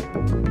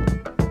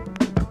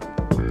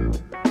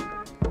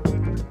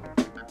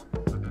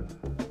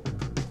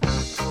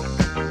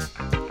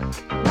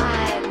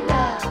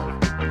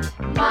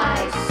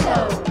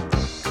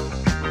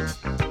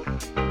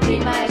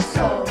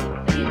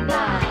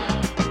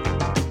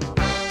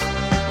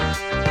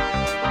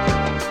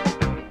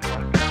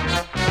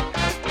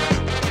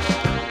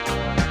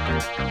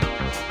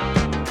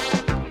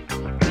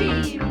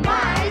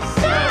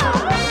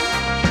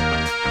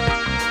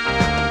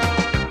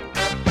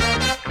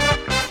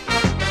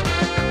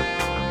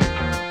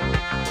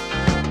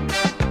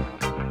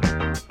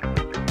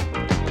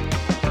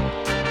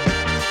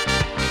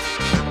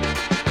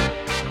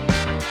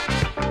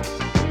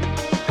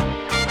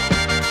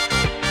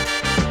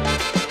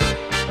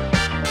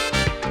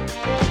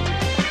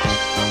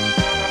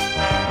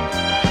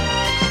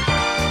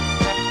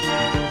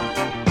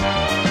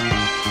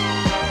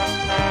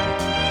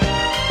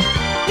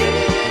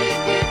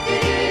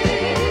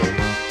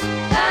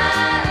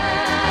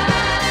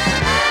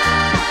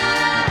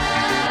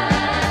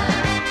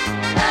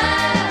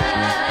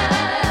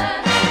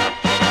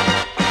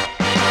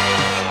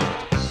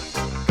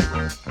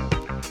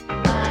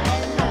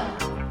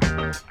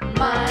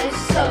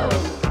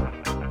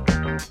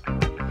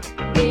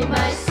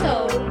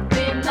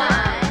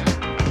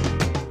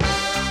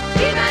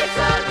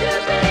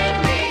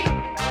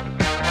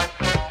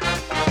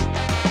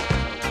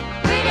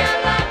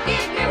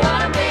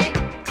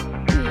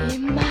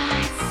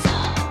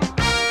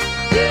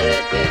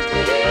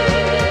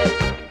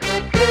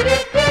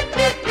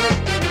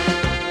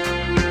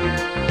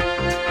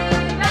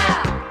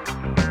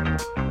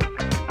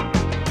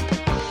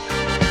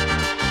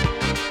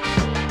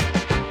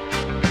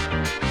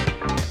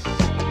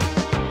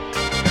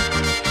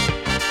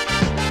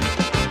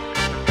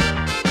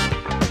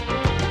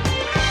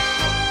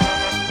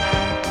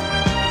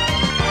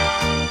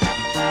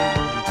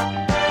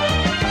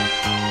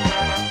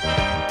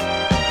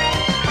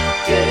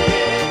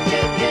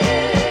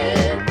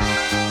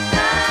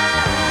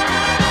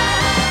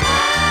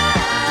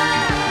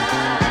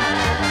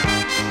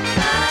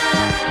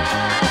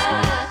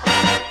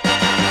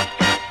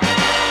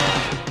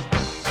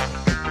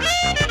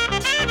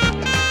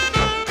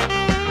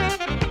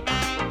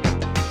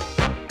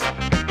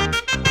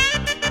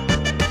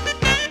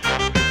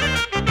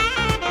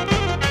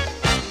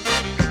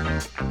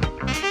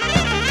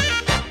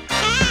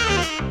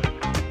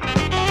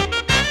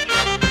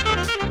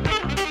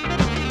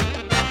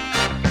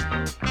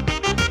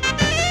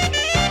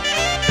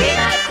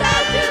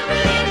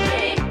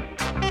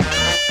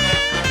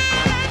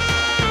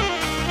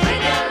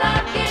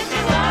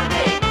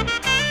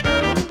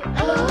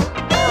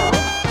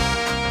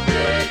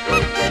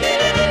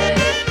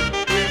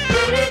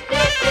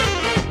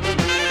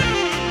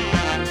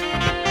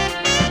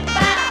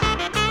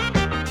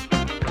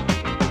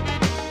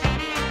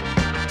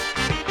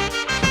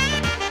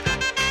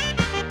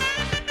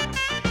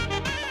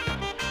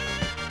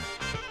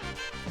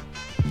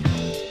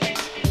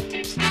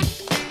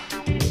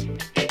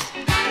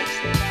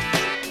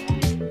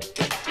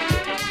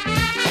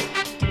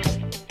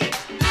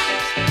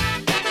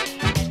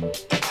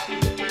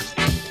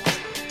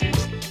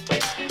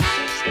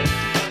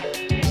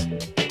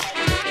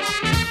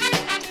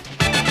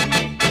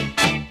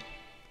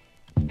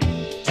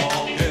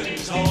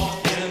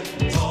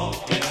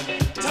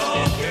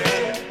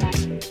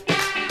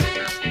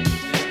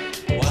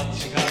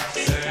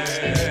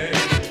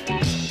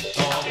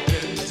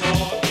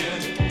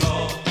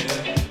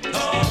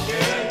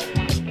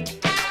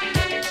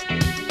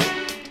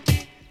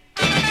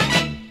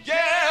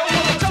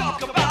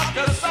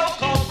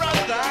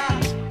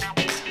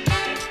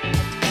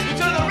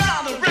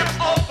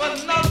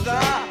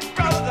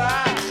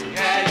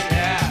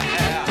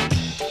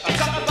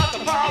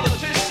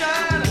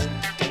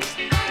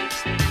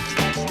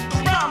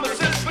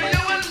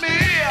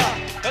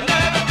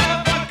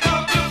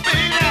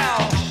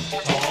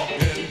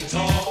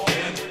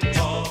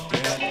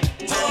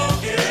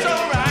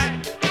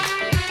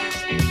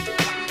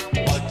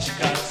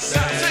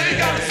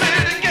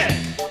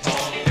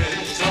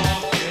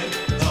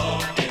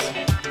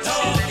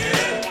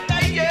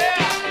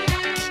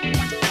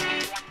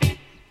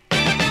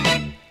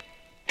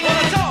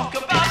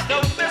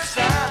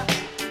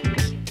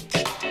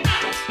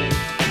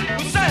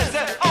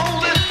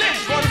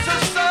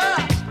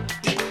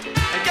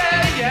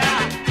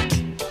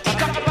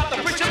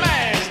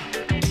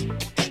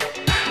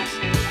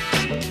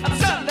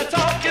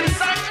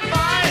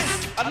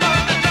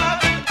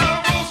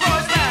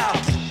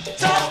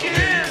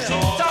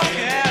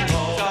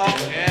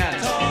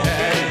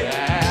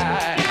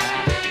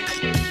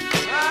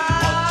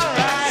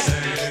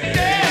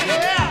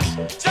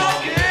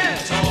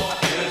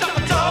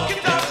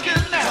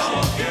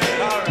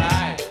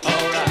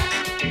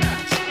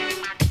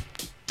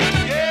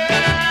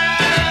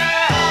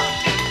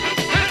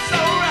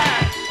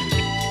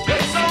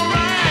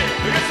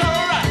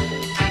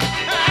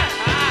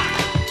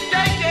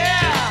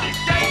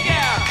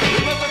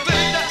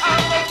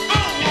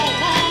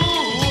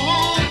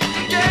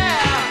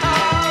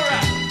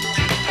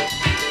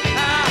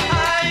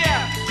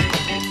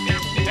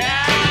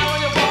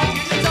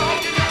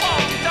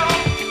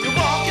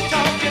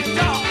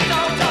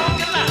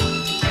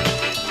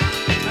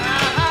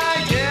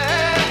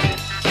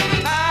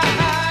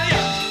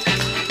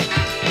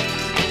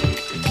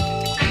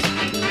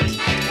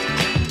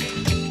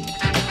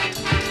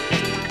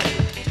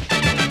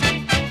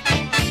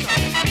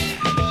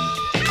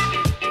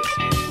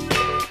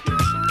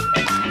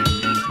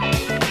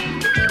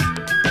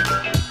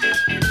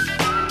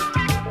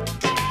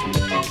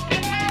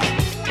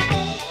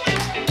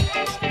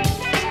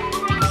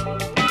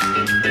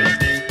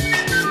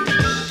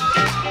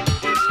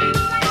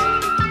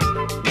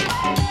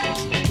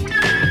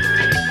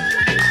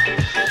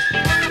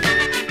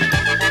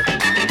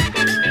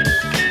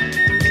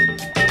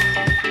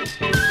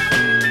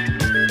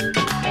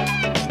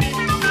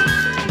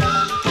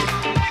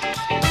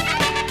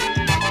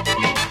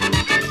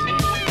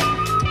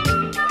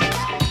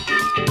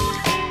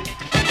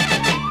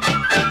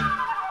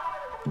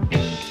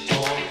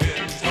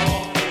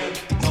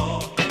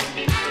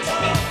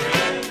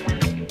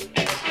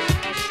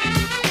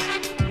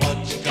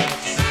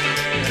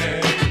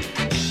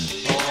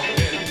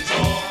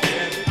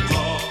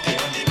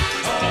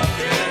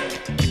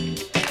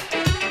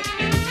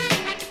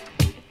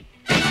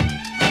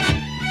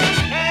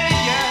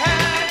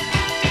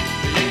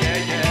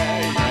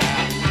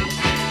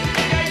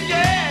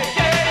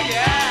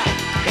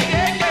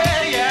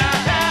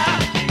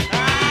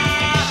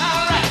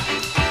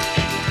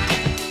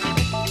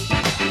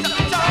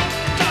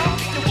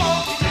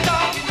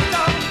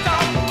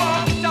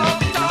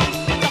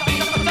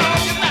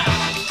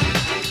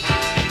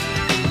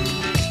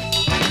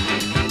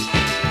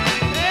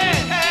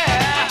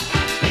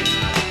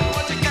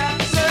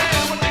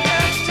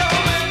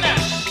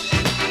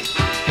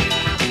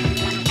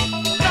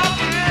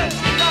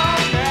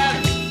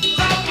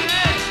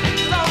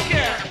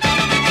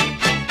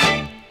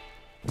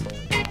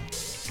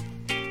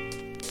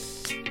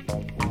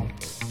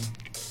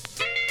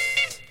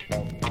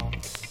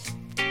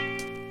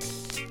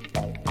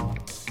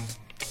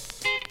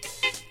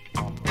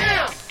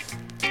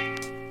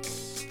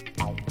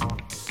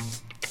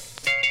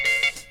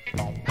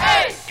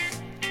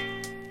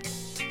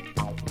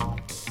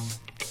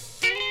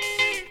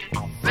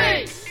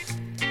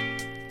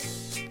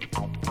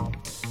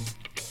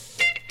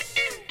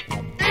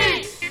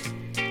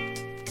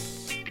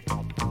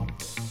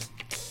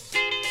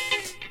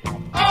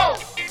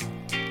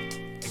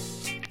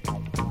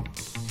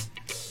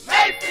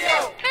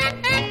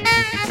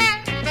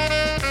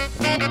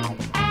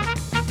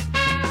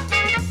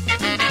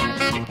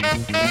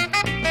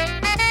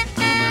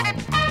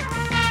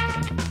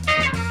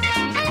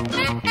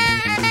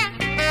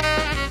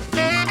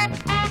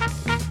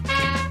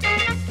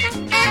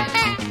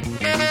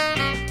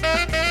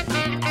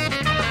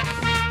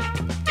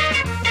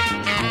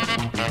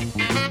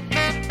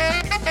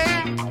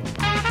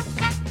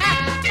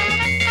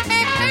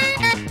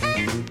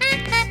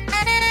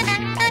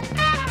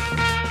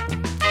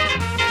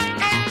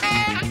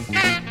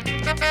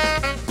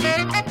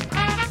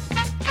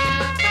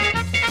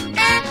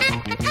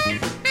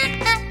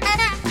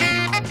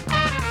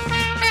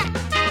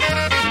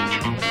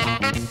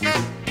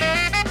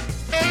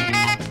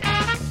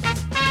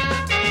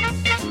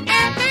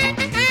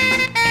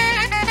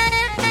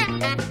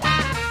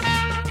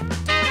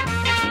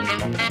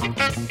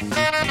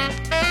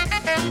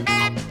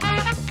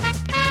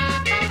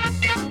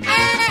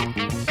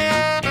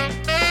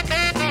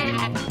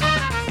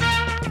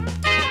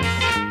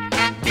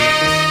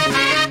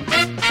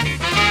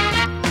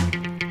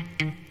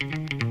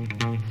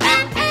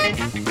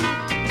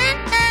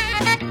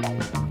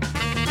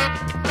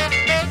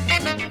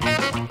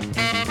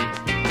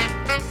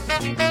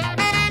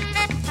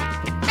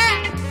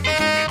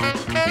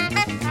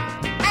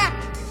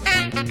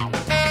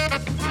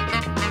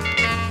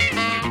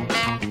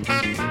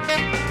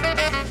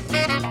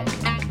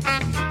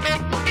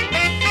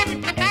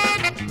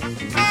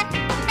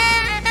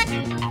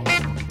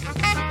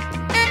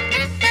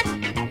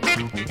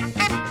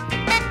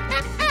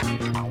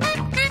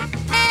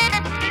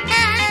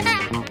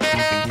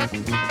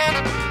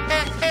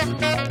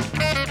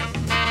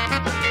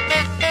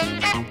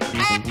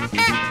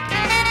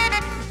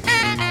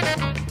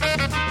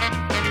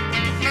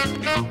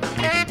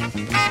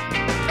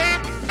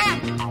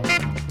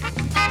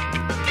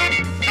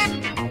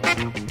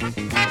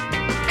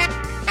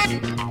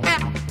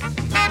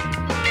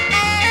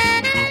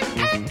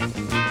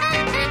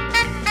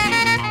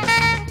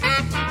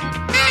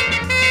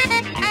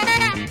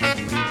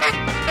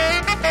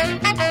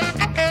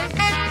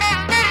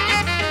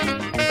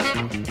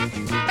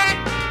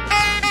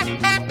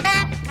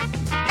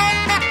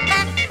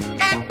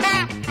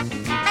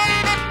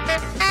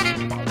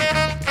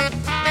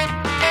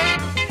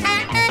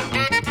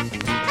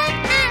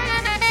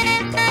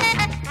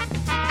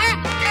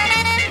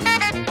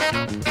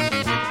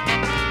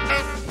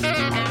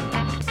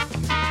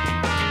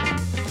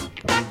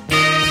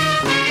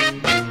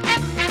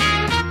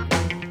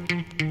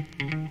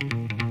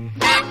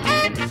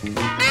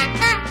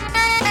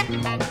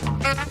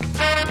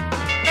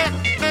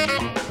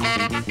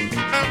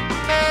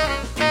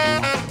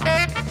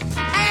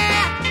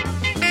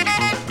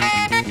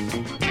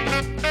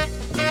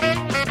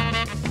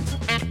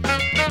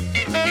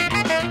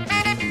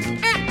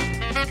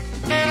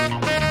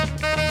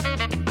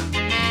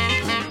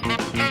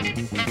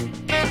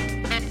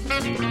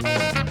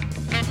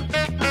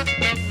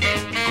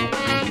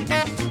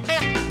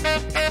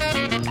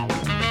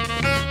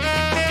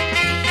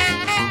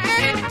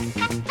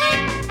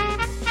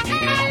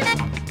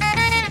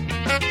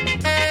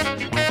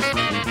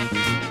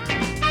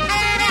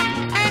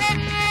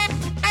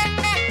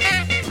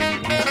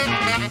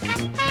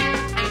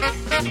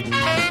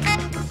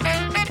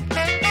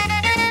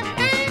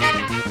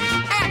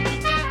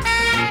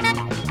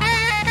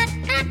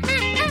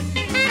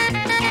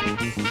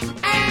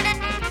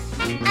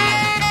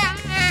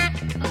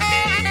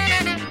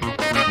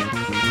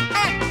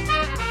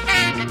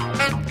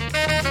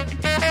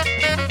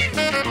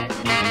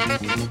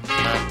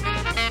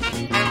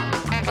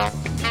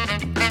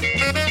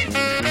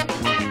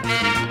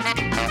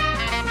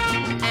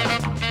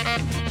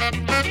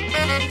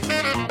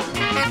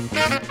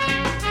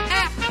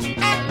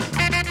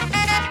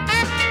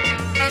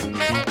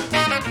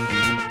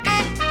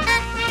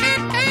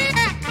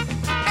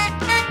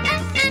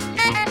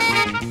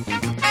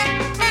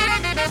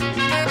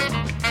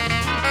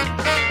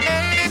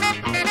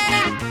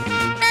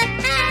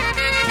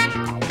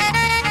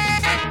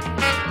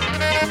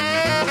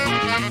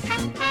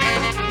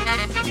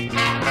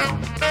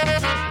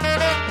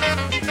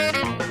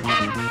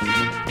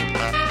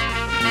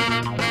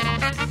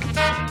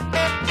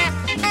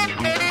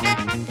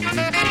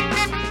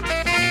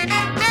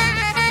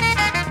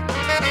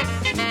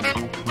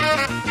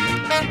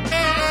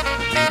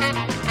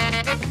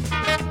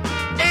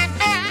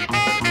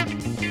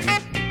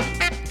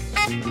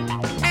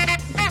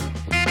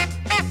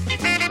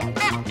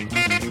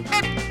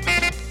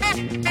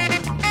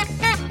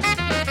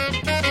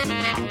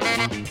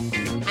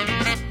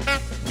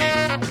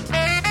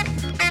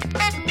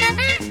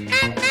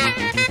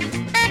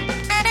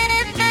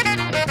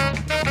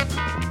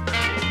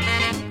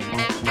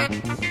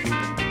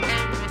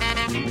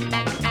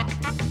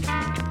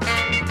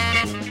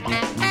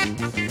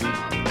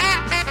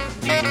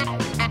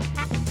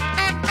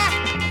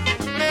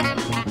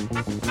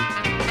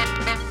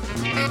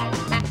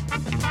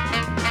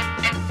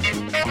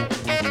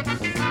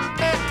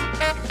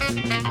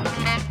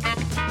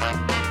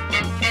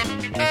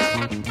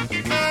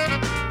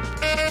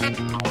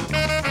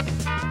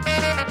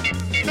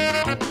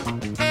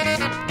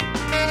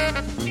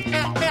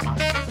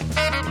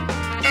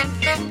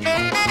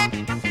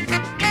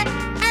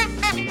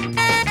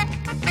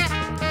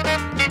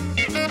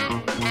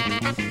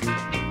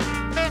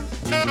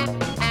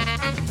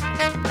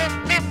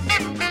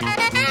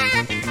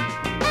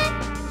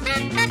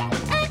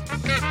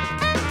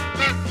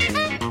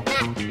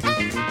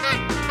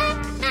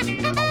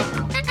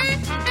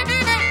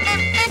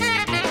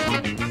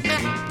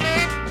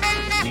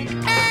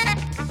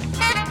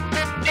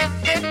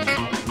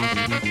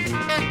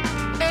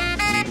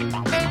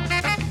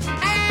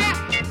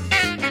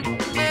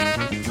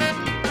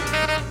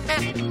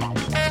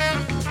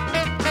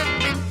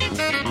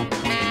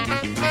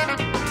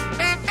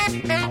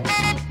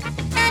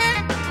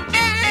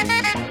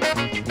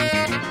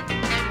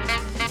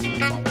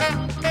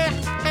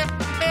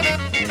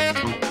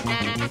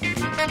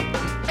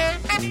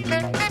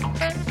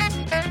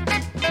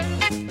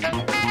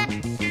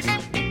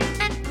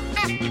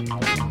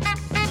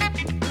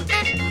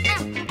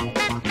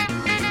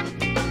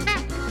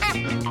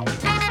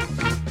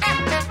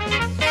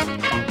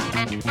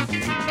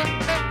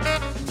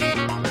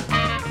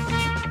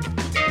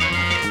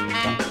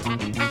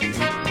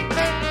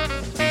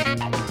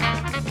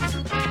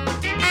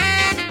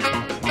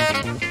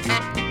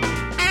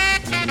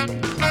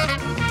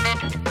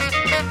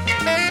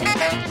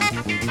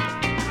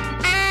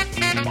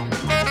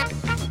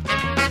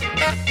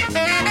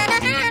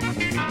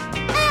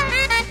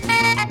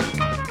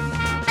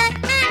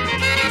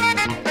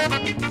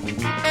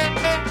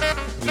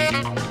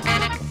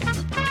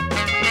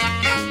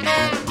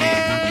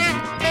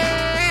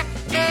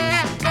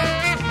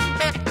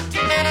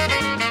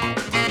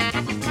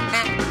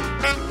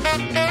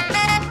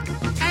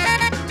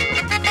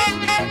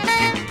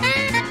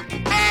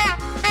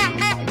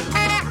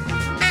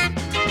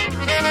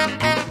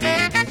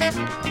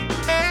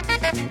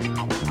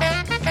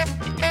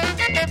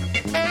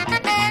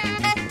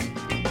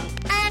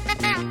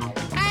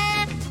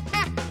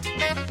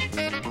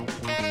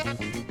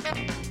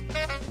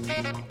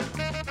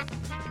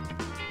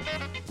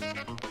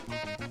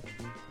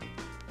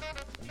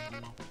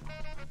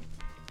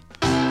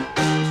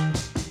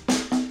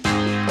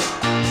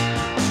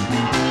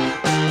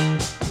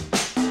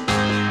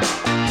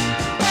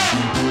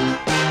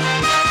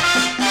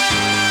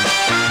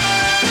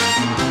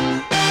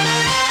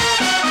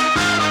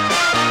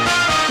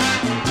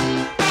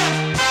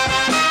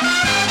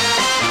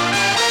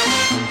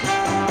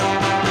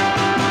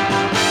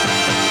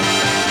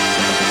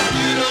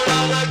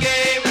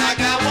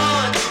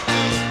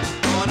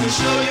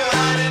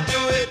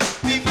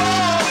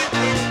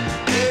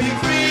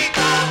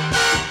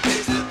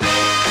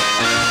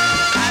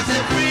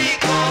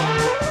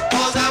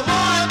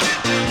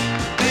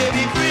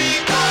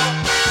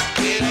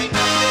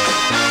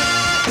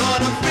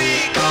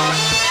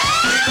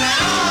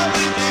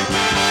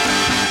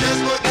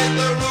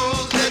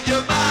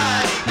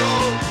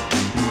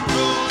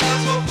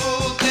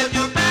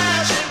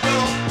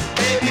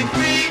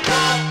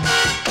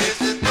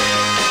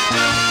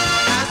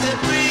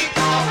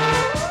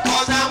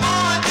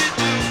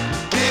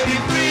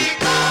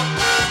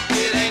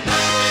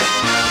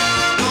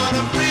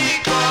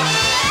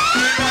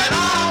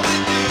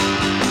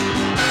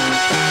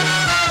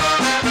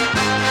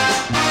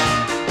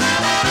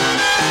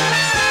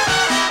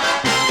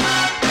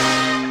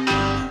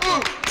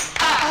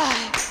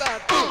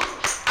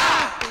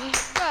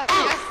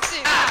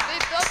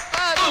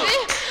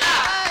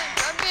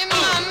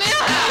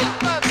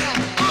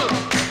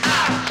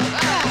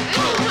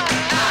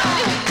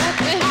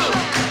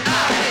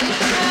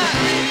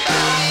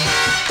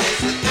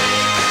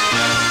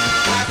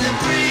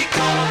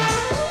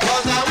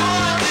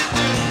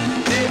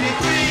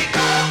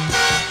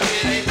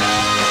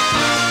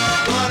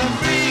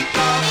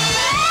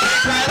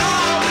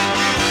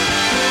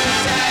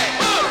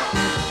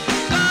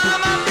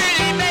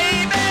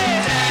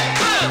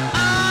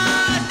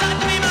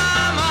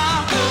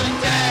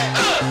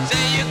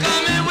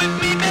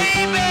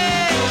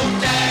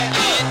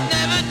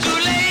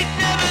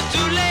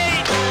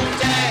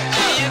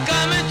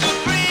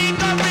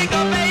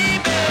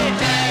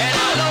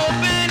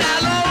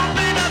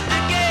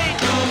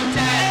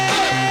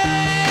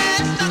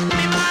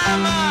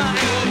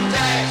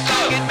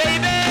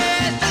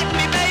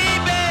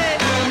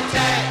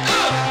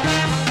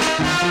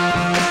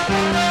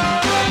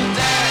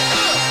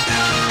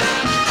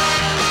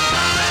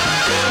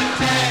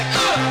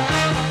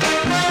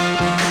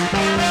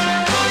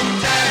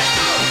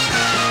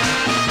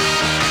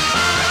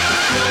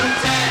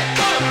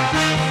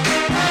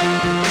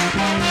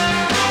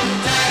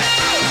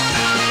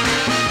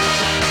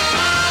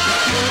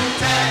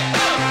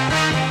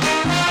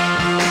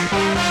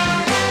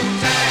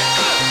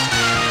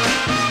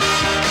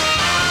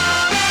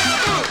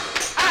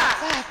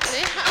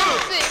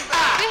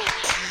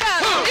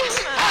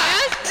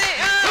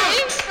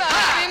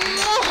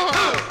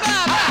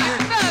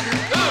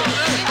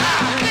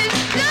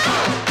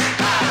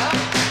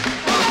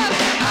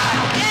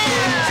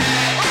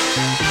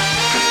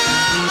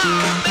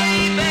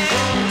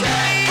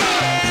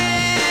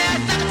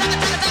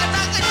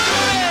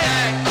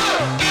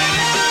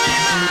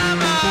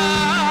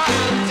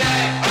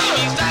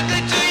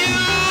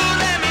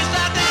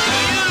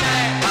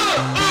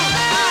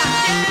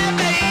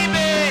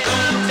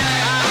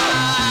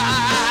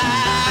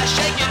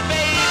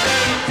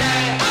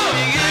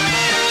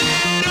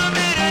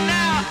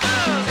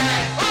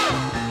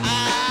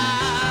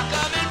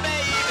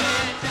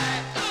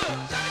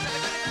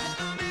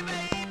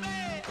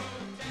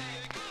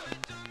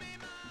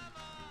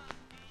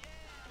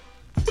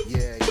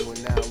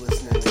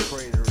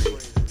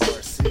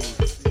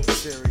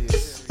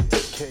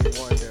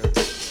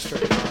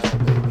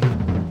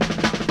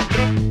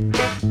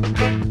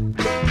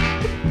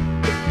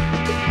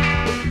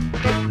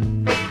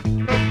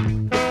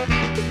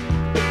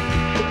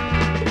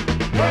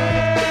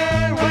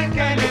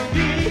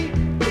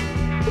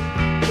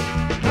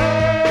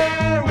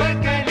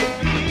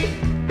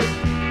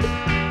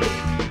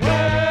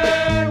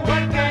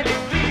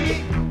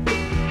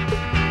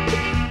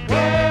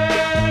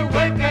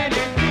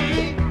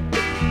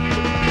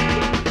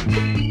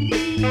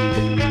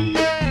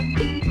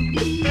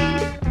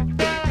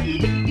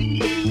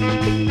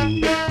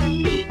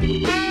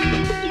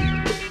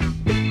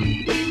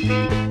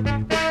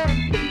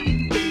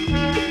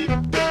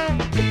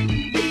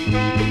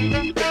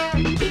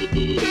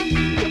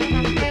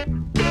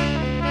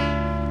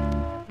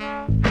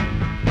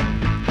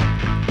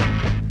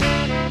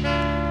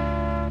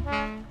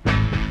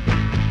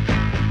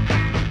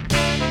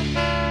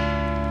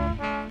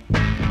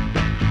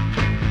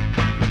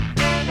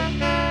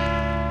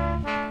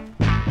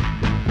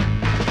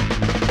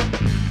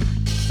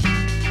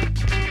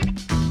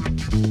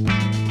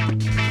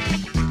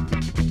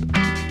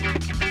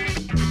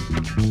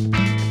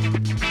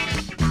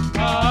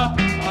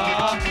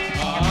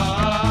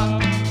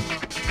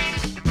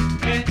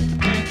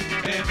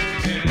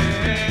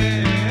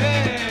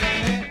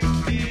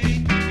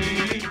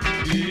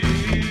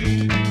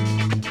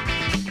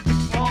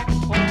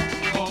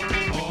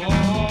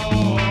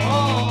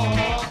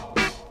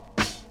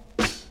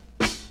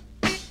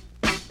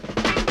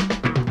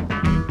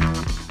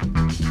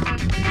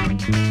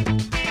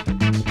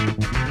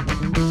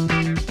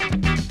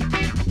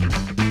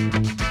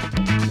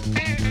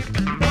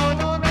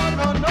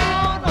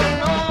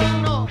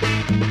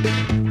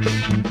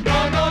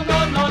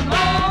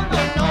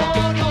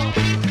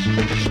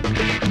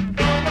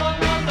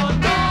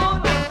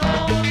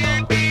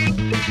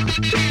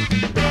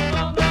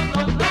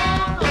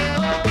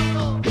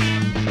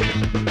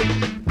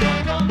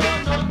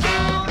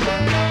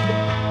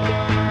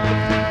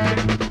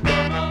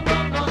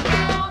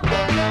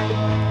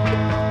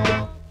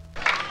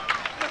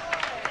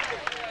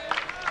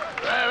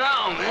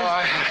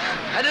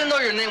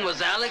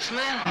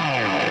 X-Men?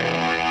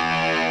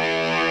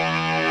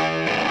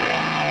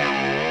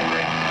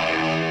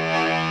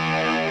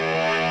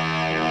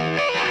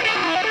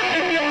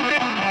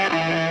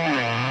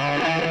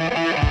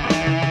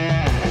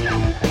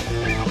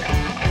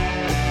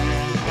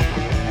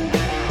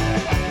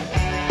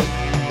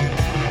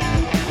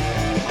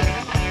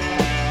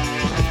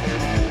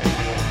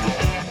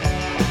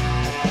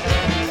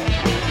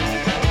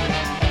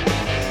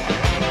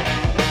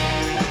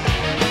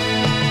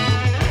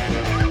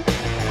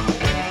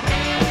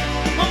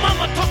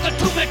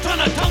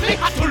 Trying to tell me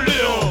how to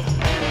live,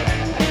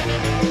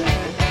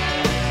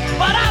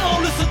 but I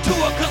don't listen to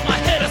her cause my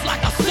head is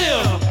like a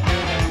sieve.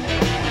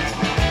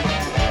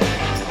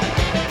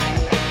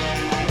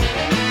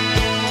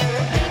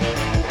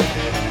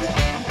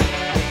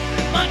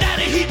 My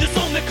daddy, he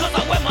disowned me cause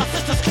I wear my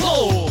sister's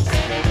clothes.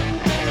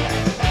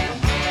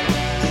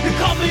 He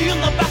caught me in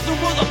the bathroom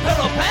with a pair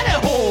of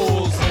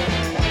pantyhose.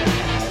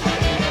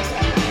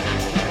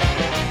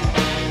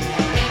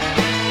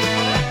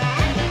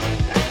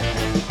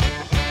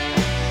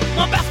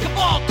 My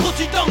basketball coach,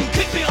 he done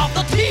kicked me off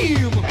the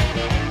team for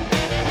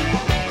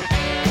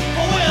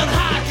wearing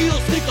high heel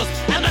sneakers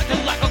and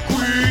acting like a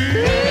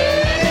queen.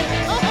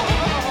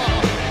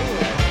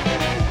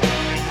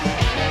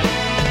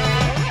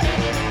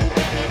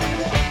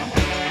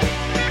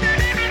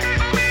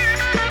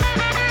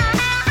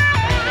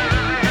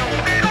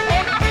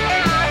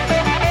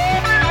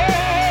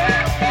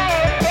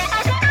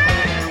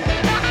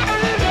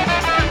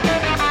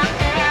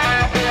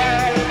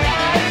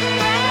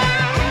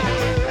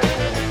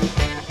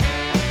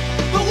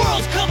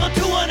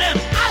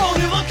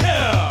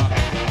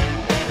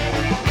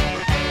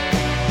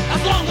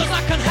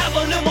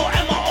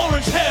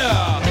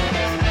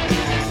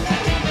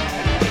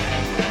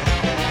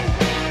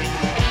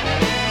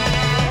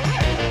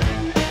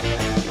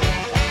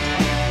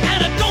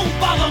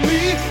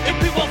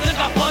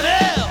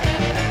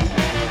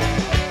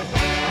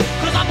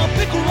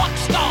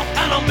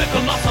 I'm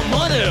making lots of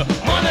money,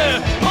 money,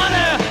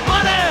 money,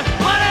 money,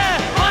 money,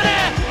 money,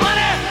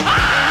 money.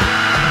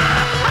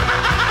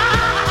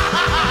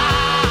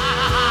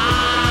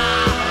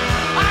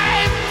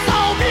 I'm so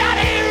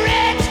bloody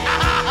rich.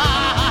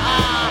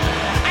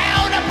 I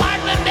own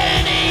apartment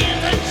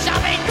buildings and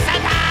shopping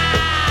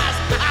centers.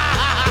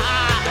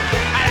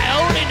 And I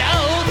only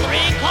know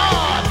 3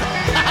 chords.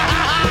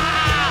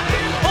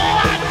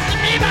 Watch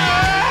me burn.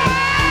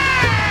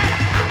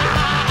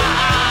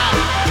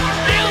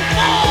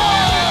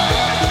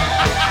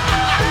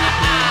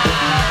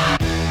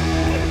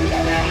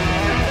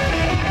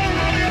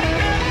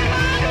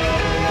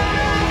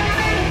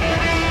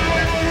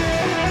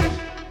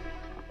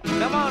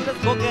 Come on, let's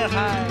go get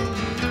high.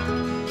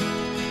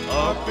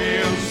 Up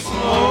in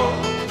smoke,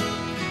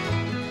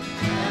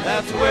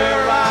 that's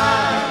where I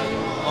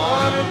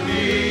wanna be.